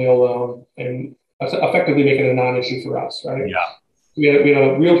portfolio loan and effectively make it a non-issue for us, right? Yeah. We had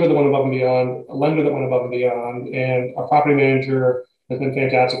a realtor that went above and beyond, a lender that went above and beyond, and our property manager has been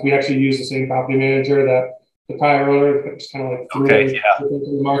fantastic. We actually use the same property manager that the prior owner just kind of like threw into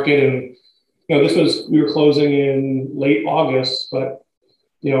the market. And, we were closing in late August, but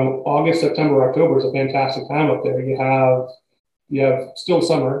August, September, October is a fantastic time up there. You have still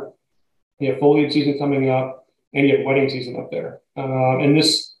summer, you have foliage season coming up, and you have wedding season up there. And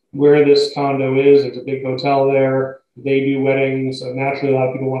where this condo is, there's a big hotel there. They do weddings, so naturally a lot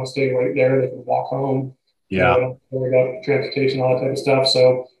of people want to stay right there. They can walk home. Yeah. They don't worry about transportation, all that type of stuff.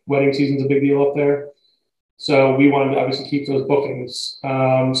 So wedding season's a big deal up there. So we wanted to obviously keep those bookings.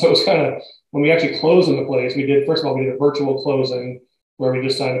 So it was kind of, when we actually closed in the place, first of all, we did a virtual closing where we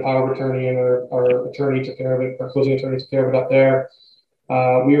just signed a power of attorney, and our attorney took care of it. Our closing attorney took care of it up there.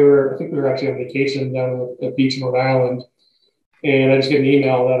 I think we were actually on vacation down at the beach in Rhode Island, and I just get an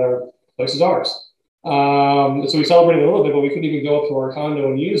email that our place is ours. So we celebrated a little bit, but we couldn't even go up to our condo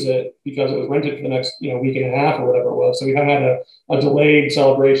and use it because it was rented for the next week and a half or whatever it was. So we kind of had a delayed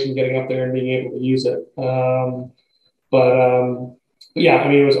celebration getting up there and being able to use it. But yeah, I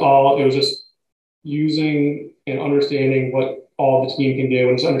mean, it was just using and understanding what all the team can do,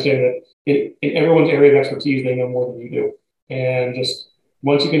 and just understanding that in everyone's area of expertise, they know more than you do. And just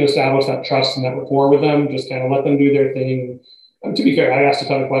once you can establish that trust and that rapport with them, just kind of let them do their thing. And to be fair, I asked a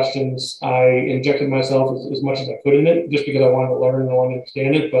ton of questions. I injected myself as much as I could in it, just because I wanted to learn and I wanted to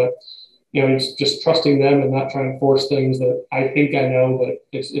understand it. But it's just trusting them and not trying to force things that I think I know, but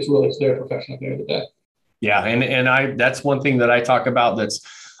it's their profession at the end of the day. Yeah, and that's one thing that I talk about that's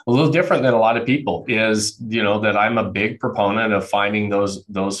a little different than a lot of people is, that I'm a big proponent of finding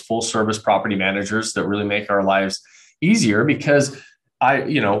those full service property managers that really make our lives easier, because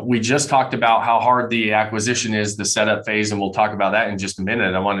we just talked about how hard the acquisition is, the setup phase, and we'll talk about that in just a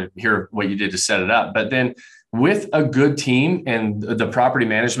minute. I want to hear what you did to set it up. But then with a good team and the property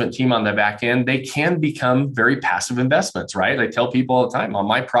management team on the back end, they can become very passive investments, right? I tell people all the time, on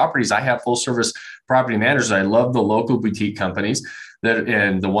my properties, I have full service property managers. I love the local boutique companies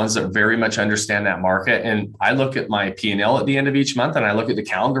and the ones that very much understand that market. And I look at my P&L at the end of each month, and I look at the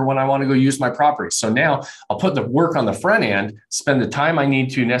calendar when I want to go use my property. So now I'll put the work on the front end, spend the time I need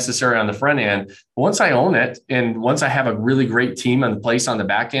to necessary on the front end. Once I own it, and once I have a really great team in place on the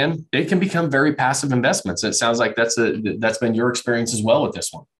back end, they can become very passive investments. It sounds like that's been your experience as well with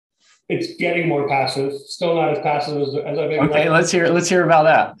this one. It's getting more passive, still not as passive as I've been. Okay, let's hear about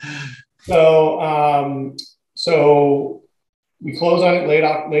that. So we close on it late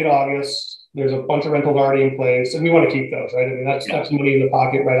August. There's a bunch of rentals already in place, and we want to keep those, right? I mean, that's money in the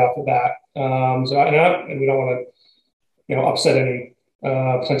pocket right off the bat. And we don't want to, upset any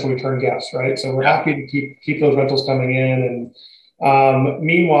potential return guests, right? So we're happy to keep those rentals coming in. And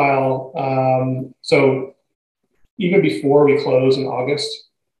meanwhile, so even before we close in August,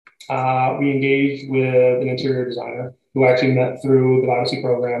 we engaged with an interior designer who actually met through the Odyssey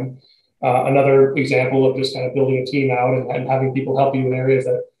program. Another example of just kind of building a team out and having people help you in areas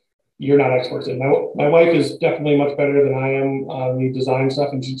that you're not experts in. My wife is definitely much better than I am on the design stuff,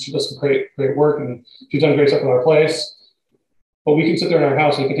 and she does some great work, and she's done great stuff with our place. But we can sit there in our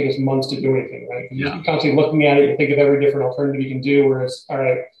house, and it can take us months to do anything, right? You're constantly looking at it, you think of every different alternative you can do, whereas, all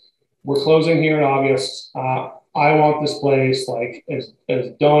right, we're closing here in August. I want this place like as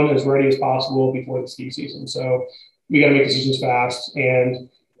done, as ready as possible before the ski season. So we got to make decisions fast. And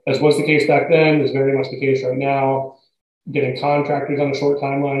as was the case back then, is very much the case right now. Getting contractors on a short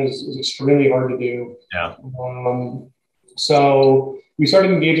timeline is extremely hard to do. Yeah. So we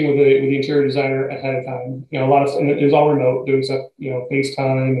started engaging with the interior designer ahead of time. And it was all remote, doing stuff,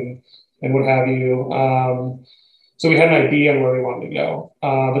 FaceTime and what have you. So we had an idea on where we wanted to go.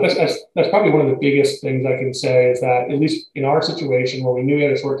 But that's probably one of the biggest things I can say is that, at least in our situation where we knew we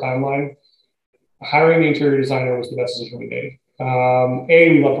had a short timeline, hiring the interior designer was the best decision we made.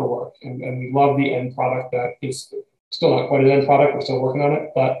 We love her work, and we love the end product that is still not quite an end product. We're still working on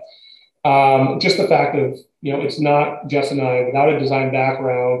it, but Just the fact of, it's not Jess and I without a design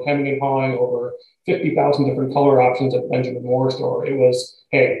background, hemming and hawing over 50,000 different color options at Benjamin Moore store. It was,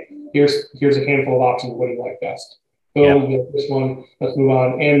 hey, here's a handful of options. What do you like best? Boom, this one, let's move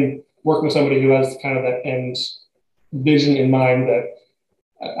on. And working with somebody who has kind of that end vision in mind that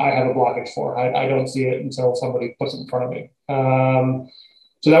I have a blockage for. I don't see it until somebody puts it in front of me.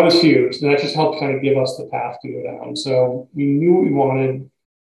 So that was huge. And that just helped kind of give us the path to go down. So we knew what we wanted.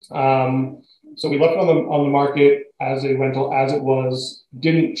 So we left it on the market as a rental as it was,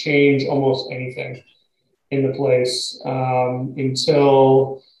 didn't change almost anything in the place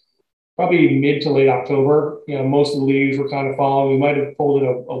until probably mid to late October. Most of the leaves were kind of falling. We might have pulled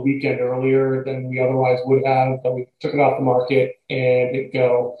it a weekend earlier than we otherwise would have, but we took it off the market and it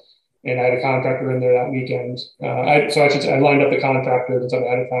go. And I had a contractor in there that weekend. I lined up the contractors and stuff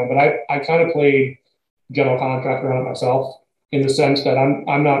ahead of time, but I kind of played general contractor on it myself in the sense that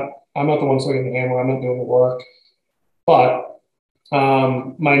I'm not the one swinging the hammer. I'm not doing the work. But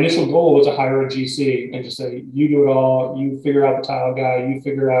my initial goal was to hire a GC and just say, you do it all. You figure out the tile guy. You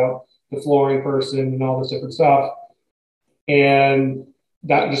figure out the flooring person and all this different stuff. And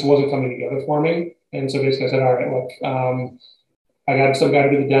that just wasn't coming together for me. And so basically I said, all right, look, I got some guy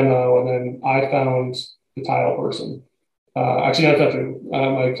to do the demo, and then I found the tile person. Actually, not that true.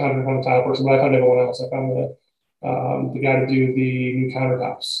 My contractor found the tile person, but I found everyone else. I found the guy to do the new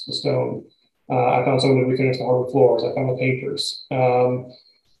countertops, the stone. I found someone to refinish the hardwood floors. I found the painters. And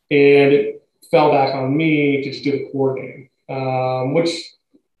it fell back on me to just do the coordinating, which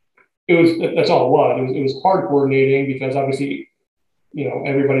that's all it was. It was hard coordinating because obviously,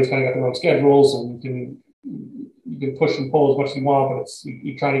 everybody's kind of got their own schedules and you can push and pull as much as you want, but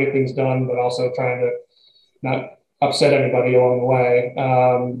you're trying to get things done, but also trying to not upset anybody along the way.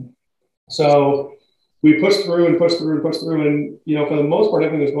 So we pushed through, and, for the most part,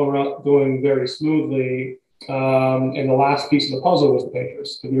 everything was going very smoothly. And the last piece of the puzzle was the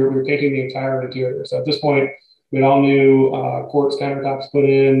painters. We were painting the entire interior. So at this point, we had all new quartz countertops put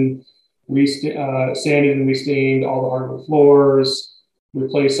in, sanded and restained all the hardwood floors,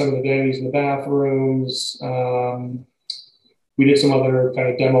 replaced some of the vanities in the bathrooms. We did some other kind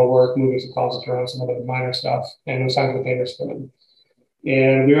of demo work, moving some closets around, some other minor stuff, and it was time for the painters to come in.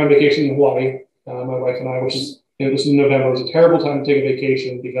 And we were on vacation in Hawaii, my wife and I, which is, this is November. It was a terrible time to take a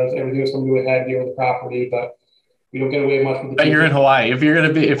vacation because everything was coming to a head here with the property, but we don't get away much with the. But you're in Hawaii. If you're going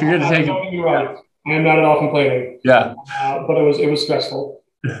to take it. You're right. I am not at all complaining. Yeah. But it was stressful.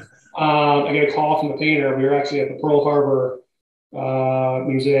 I get a call from the painter. We were actually at the Pearl Harbor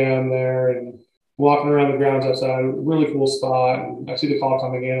museum there and walking around the grounds outside. Really cool spot. And I see the call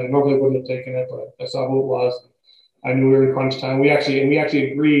coming in. I normally wouldn't have taken it, but I saw who it was. I knew we were in crunch time. We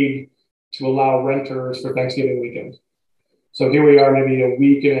actually agreed to allow renters for Thanksgiving weekend. So here we are, maybe a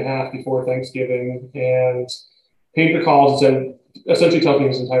week and a half before Thanksgiving, and painter calls and said, essentially tells me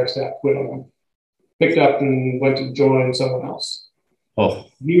his entire staff quit on him. Picked up and went to join someone else. Oh,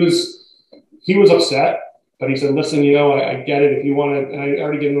 he was upset. But he said, listen, I get it. If you want it, and I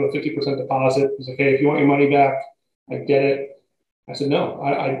already given him a 50% deposit. He's like, hey, if you want your money back, I get it. I said,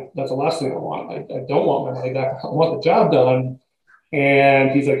 no, that's the last thing I want. I don't want my money back. I want the job done. And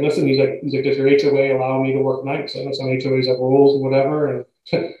he's like, listen, he's like, does your HOA allow me to work nights? I know some HOAs have rules and whatever. And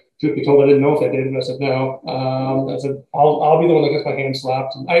truth be told, I didn't know if I did. And I said, no. I said, I'll be the one that gets my hand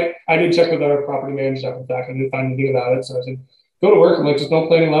slapped. And I did check with our property manager after the fact. I didn't find anything about it. So I said, go to work. I'm like, just don't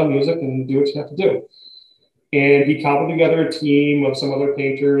play any loud music and do what you have to do. And he cobbled together a team of some other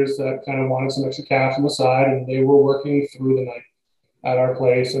painters that kind of wanted some extra cash on the side, and they were working through the night at our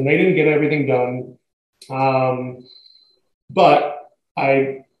place. And they didn't get everything done, but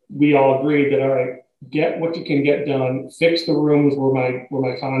we all agreed that, all right, get what you can get done. Fix the rooms where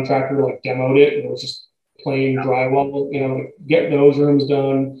my contractor demoed it, and it was just plain drywall. Get those rooms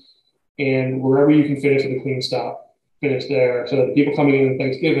done, and wherever you can finish with a clean stop, finish there, so that the people coming in on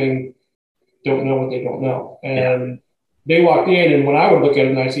Thanksgiving don't know what they don't know. And they walked in, and when I would look at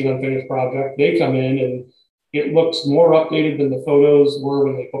a nice unfinished project, they come in and it looks more updated than the photos were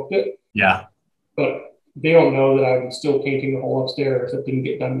when they booked it. Yeah. But they don't know that I'm still painting the whole upstairs that didn't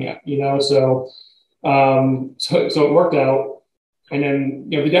get done yet, So it worked out. And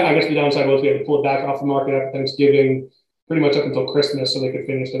then, I guess the downside was we had to pull it back off the market after Thanksgiving, pretty much up until Christmas, so they could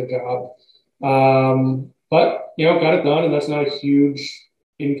finish their job. But got it done, and that's not a huge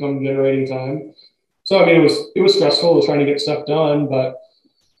income generating time. So it was stressful. It was trying to get stuff done, but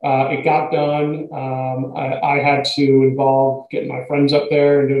it got done. I had to involve getting my friends up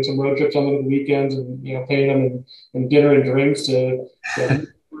there and doing some road trips on the weekends, and paying them and dinner and drinks to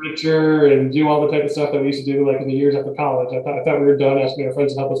furniture and do all the type of stuff that we used to do like in the years after college. I thought we were done asking our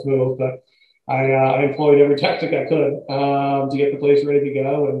friends to help us move, but I employed every tactic I could to get the place ready to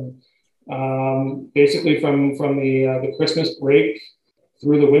go. And basically from the Christmas break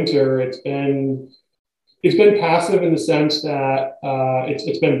through the winter, it's been passive in the sense that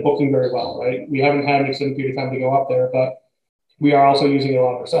it's been booking very well, right? We haven't had an extended period of time to go up there, but we are also using it a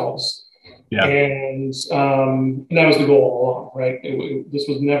lot ourselves. Yeah. And that was the goal all along, right? This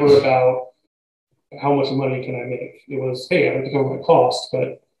was never about how much money can I make. It was, hey, I have to cover my costs,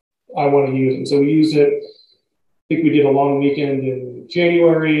 but I want to use it. So we used it. I think we did a long weekend in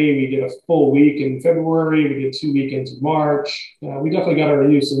January. We did a full week in February. We did 2 weekends in March. We definitely got our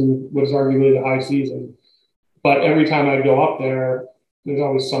use in what is arguably the high season. But every time I go up there, there's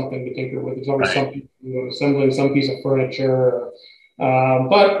always something to tinker with. There's always something, assembling some piece of furniture.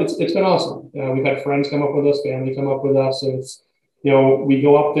 But it's been awesome. We've had friends come up with us, family come up with us. And it's, we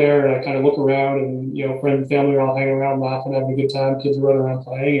go up there and I kind of look around and, friends and family are all hanging around, laughing, having a good time. Kids are running around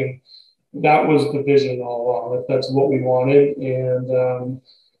playing. And that was the vision all along. That's what we wanted. And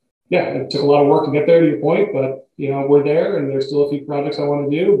it took a lot of work to get there, to your point, but, we're there and there's still a few projects I want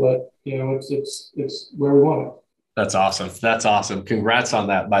to do, but, it's where we want it. That's awesome. That's awesome. Congrats on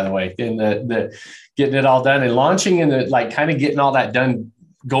that, by the way. And the getting it all done and launching and kind of getting all that done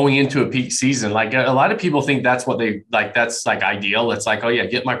going into a peak season. Like a lot of people think that's what they like. That's like ideal. It's like, oh yeah,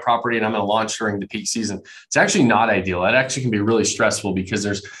 get my property and I'm going to launch during the peak season. It's actually not ideal. It actually can be really stressful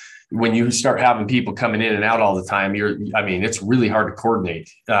because when you start having people coming in and out all the time, it's really hard to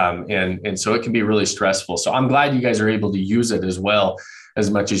coordinate. And so it can be really stressful. So I'm glad you guys are able to use it as well as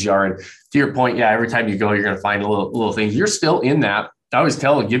much as you are. And to your point, yeah, every time you go, you're going to find a little things. You're still in that. I always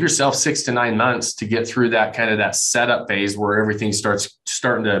tell you, give yourself 6 to 9 months to get through that kind of that setup phase where everything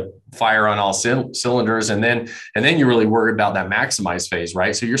starting to fire on all cylinders. And then you're really worried about that maximize phase,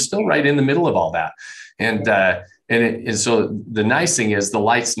 right? So you're still right in the middle of all that. And so the nice thing is the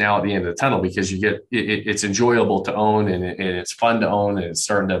light's now at the end of the tunnel because you get it's enjoyable to own and it's fun to own and it's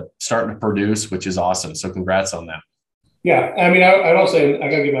starting to produce, which is awesome. So congrats on that. Yeah, I'd also say I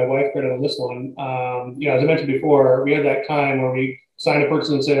got to give my wife credit on this one. As I mentioned before, we had that time where we signed a purchase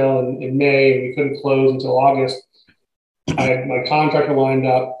and sale in May and we couldn't close until August. I had my contractor lined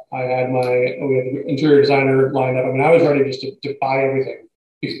up. We had the interior designer lined up. I was ready just to buy everything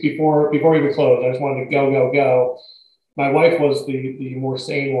before we even closed. I just wanted to go. My wife was the more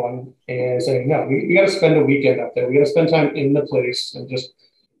sane one and saying, no, we got to spend a weekend up there. We got to spend time in the place and just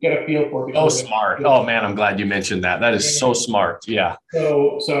get a feel for it. Oh, smart. Oh man, I'm glad you mentioned that. That is so smart. Yeah.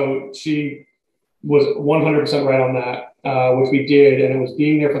 So she was 100% right on that, which we did. And it was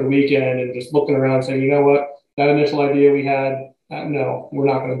being there for the weekend and just looking around saying, you know what, that initial idea we had, no, we're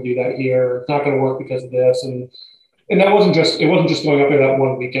not going to do that here. It's not going to work because of this. And it wasn't just going up there that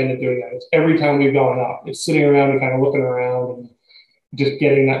one weekend and doing that. It's every time we've gone up, it's sitting around and kind of looking around and just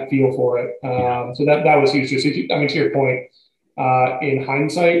getting that feel for it. So that was huge. So, to your point, in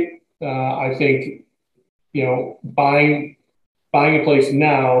hindsight, I think, buying a place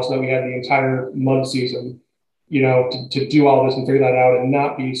now so that we had the entire mud season, to do all this and figure that out and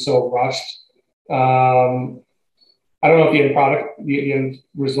not be so rushed. I don't know if the end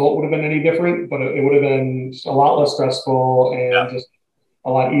result would have been any different, but it would have been just a lot less stressful and just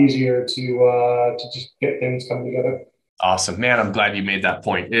a lot easier to just get things coming together. Awesome, man. I'm glad you made that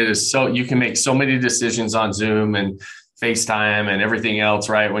point. It is you can make so many decisions on Zoom and FaceTime and everything else,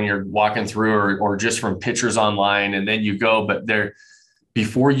 right? When you're walking through or just from pictures online and then you go, but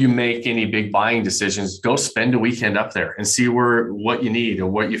before you make any big buying decisions, go spend a weekend up there and see what you need or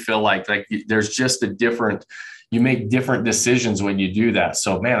what you feel like there's just you make different decisions when you do that.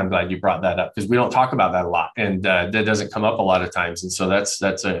 So man, I'm glad you brought that up because we don't talk about that a lot and that doesn't come up a lot of times. And so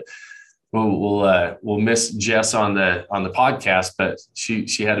we'll miss Jess on the podcast, but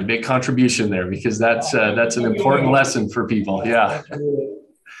she had a big contribution there because that's an important lesson for people. Yeah.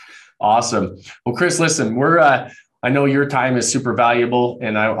 Awesome. Well, Chris, listen, I know your time is super valuable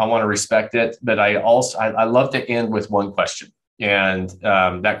and I want to respect it, but I love to end with one question. And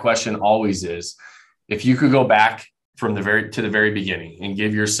that question always is, if you could go back to the very beginning and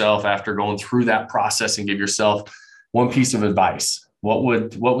give yourself, after going through that process and give yourself one piece of advice, what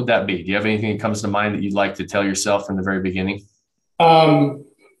would that be? Do you have anything that comes to mind that you'd like to tell yourself from the very beginning? I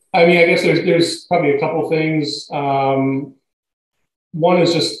guess there's probably a couple things. One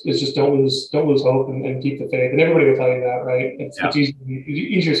is just don't lose hope and keep the faith. And everybody will tell you that, right? It's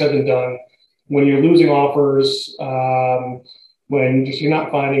easier said than done. When you're losing offers, when you're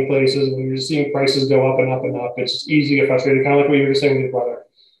not finding places, when you're just seeing prices go up and up and up, it's just easy to get frustrated, kind of like what you were just saying with your brother.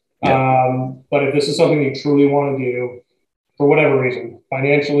 Yeah. But if this is something you truly want to do, for whatever reason,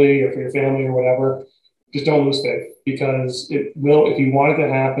 financially or for your family or whatever, just don't lose faith, because it will, if you want it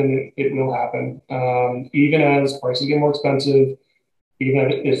to happen, it will happen. Even as prices get more expensive,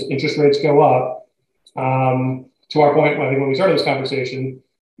 even as interest rates go up, to our point, I think when we started this conversation,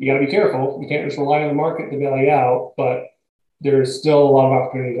 you got to be careful. You can't just rely on the market to bail you out, but there's still a lot of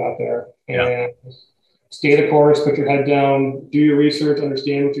opportunities out there. And stay the course, put your head down, do your research,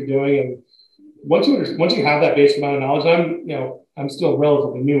 understand what you're doing. And once you have that basic amount of knowledge, I'm still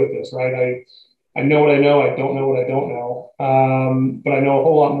relatively new at this, right? I know what I know. I don't know what I don't know. But I know a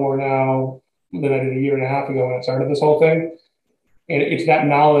whole lot more now than I did a year and a half ago when I started this whole thing. And it's that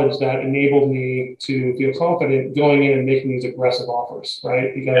knowledge that enabled me to feel confident going in and making these aggressive offers,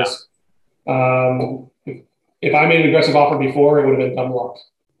 right? Because if I made an aggressive offer before, it would have been dumb luck.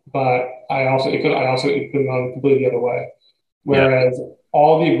 But it could have gone completely the other way. Whereas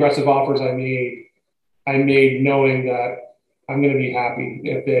all the aggressive offers I made knowing that I'm going to be happy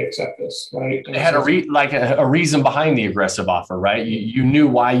if they accept this, right? It had a reason behind the aggressive offer, right? You knew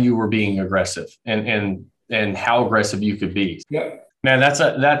why you were being aggressive and how aggressive you could be. Yep. Man, this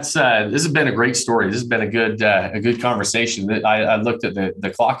has been a great story. This has been a good conversation. I looked at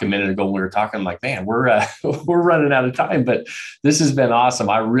the clock a minute ago when we were talking. I'm like, man, we're running out of time, but this has been awesome.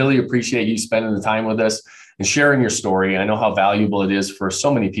 I really appreciate you spending the time with us and sharing your story. I know how valuable it is for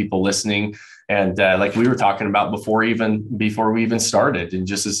so many people listening. And like we were talking about before we even started, and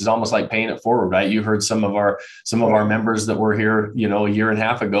just this is almost like paying it forward, right? You heard some of our members that were here, a year and a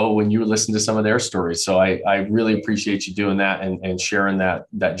half ago when you listened to some of their stories. So I really appreciate you doing that and sharing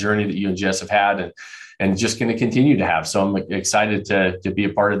that journey that you and Jess have had and just going to continue to have. So I'm excited to be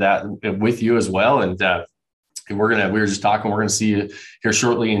a part of that with you as well. And we were just talking, we're going to see you here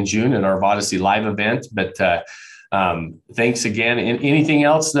shortly in June at our Vodacy Live event, but thanks again. And anything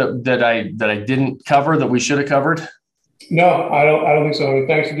else that I didn't cover that we should have covered? No, I don't think so. I mean,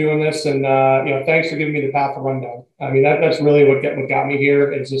 thanks for doing this, and thanks for giving me the path to rundown. I mean, that's really what got me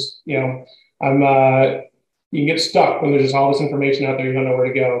here. It's just you can get stuck when there's just all this information out there, you don't know where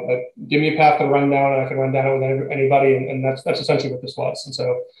to go. But give me a path to rundown, and I can run down it with anybody, and that's essentially what this was. And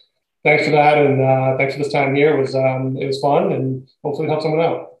so, thanks for that, and thanks for this time here. It was fun, and hopefully help someone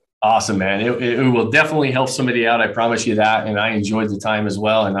out. Awesome, man. It will definitely help somebody out. I promise you that. And I enjoyed the time as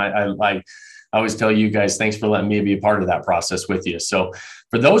well. And I always tell you guys, thanks for letting me be a part of that process with you. So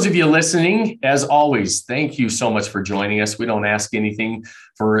for those of you listening, as always, thank you so much for joining us. We don't ask anything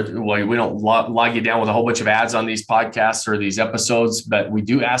we don't log you down with a whole bunch of ads on these podcasts or these episodes, but we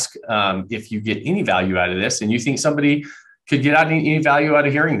do ask if you get any value out of this and you think somebody could get any value out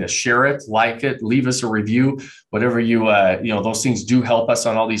of hearing this, share it, like it, leave us a review, whatever those things do help us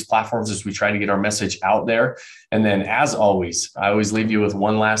on all these platforms as we try to get our message out there. And then as always, I always leave you with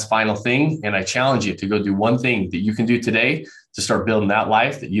one last final thing. And I challenge you to go do one thing that you can do today to start building that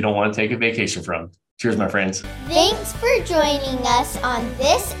life that you don't want to take a vacation from. Cheers, my friends. Thanks for joining us on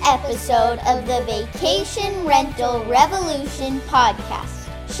this episode of the Vacation Rental Revolution podcast.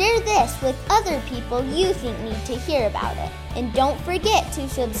 Share this with other people you think need to hear about it. And don't forget to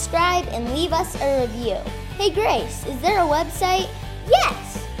subscribe and leave us a review. Hey Grace, is there a website?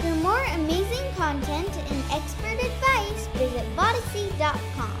 Yes! For more amazing content and expert advice, visit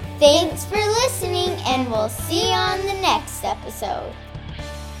Vodacy.com. Thanks for listening, and we'll see you on the next episode.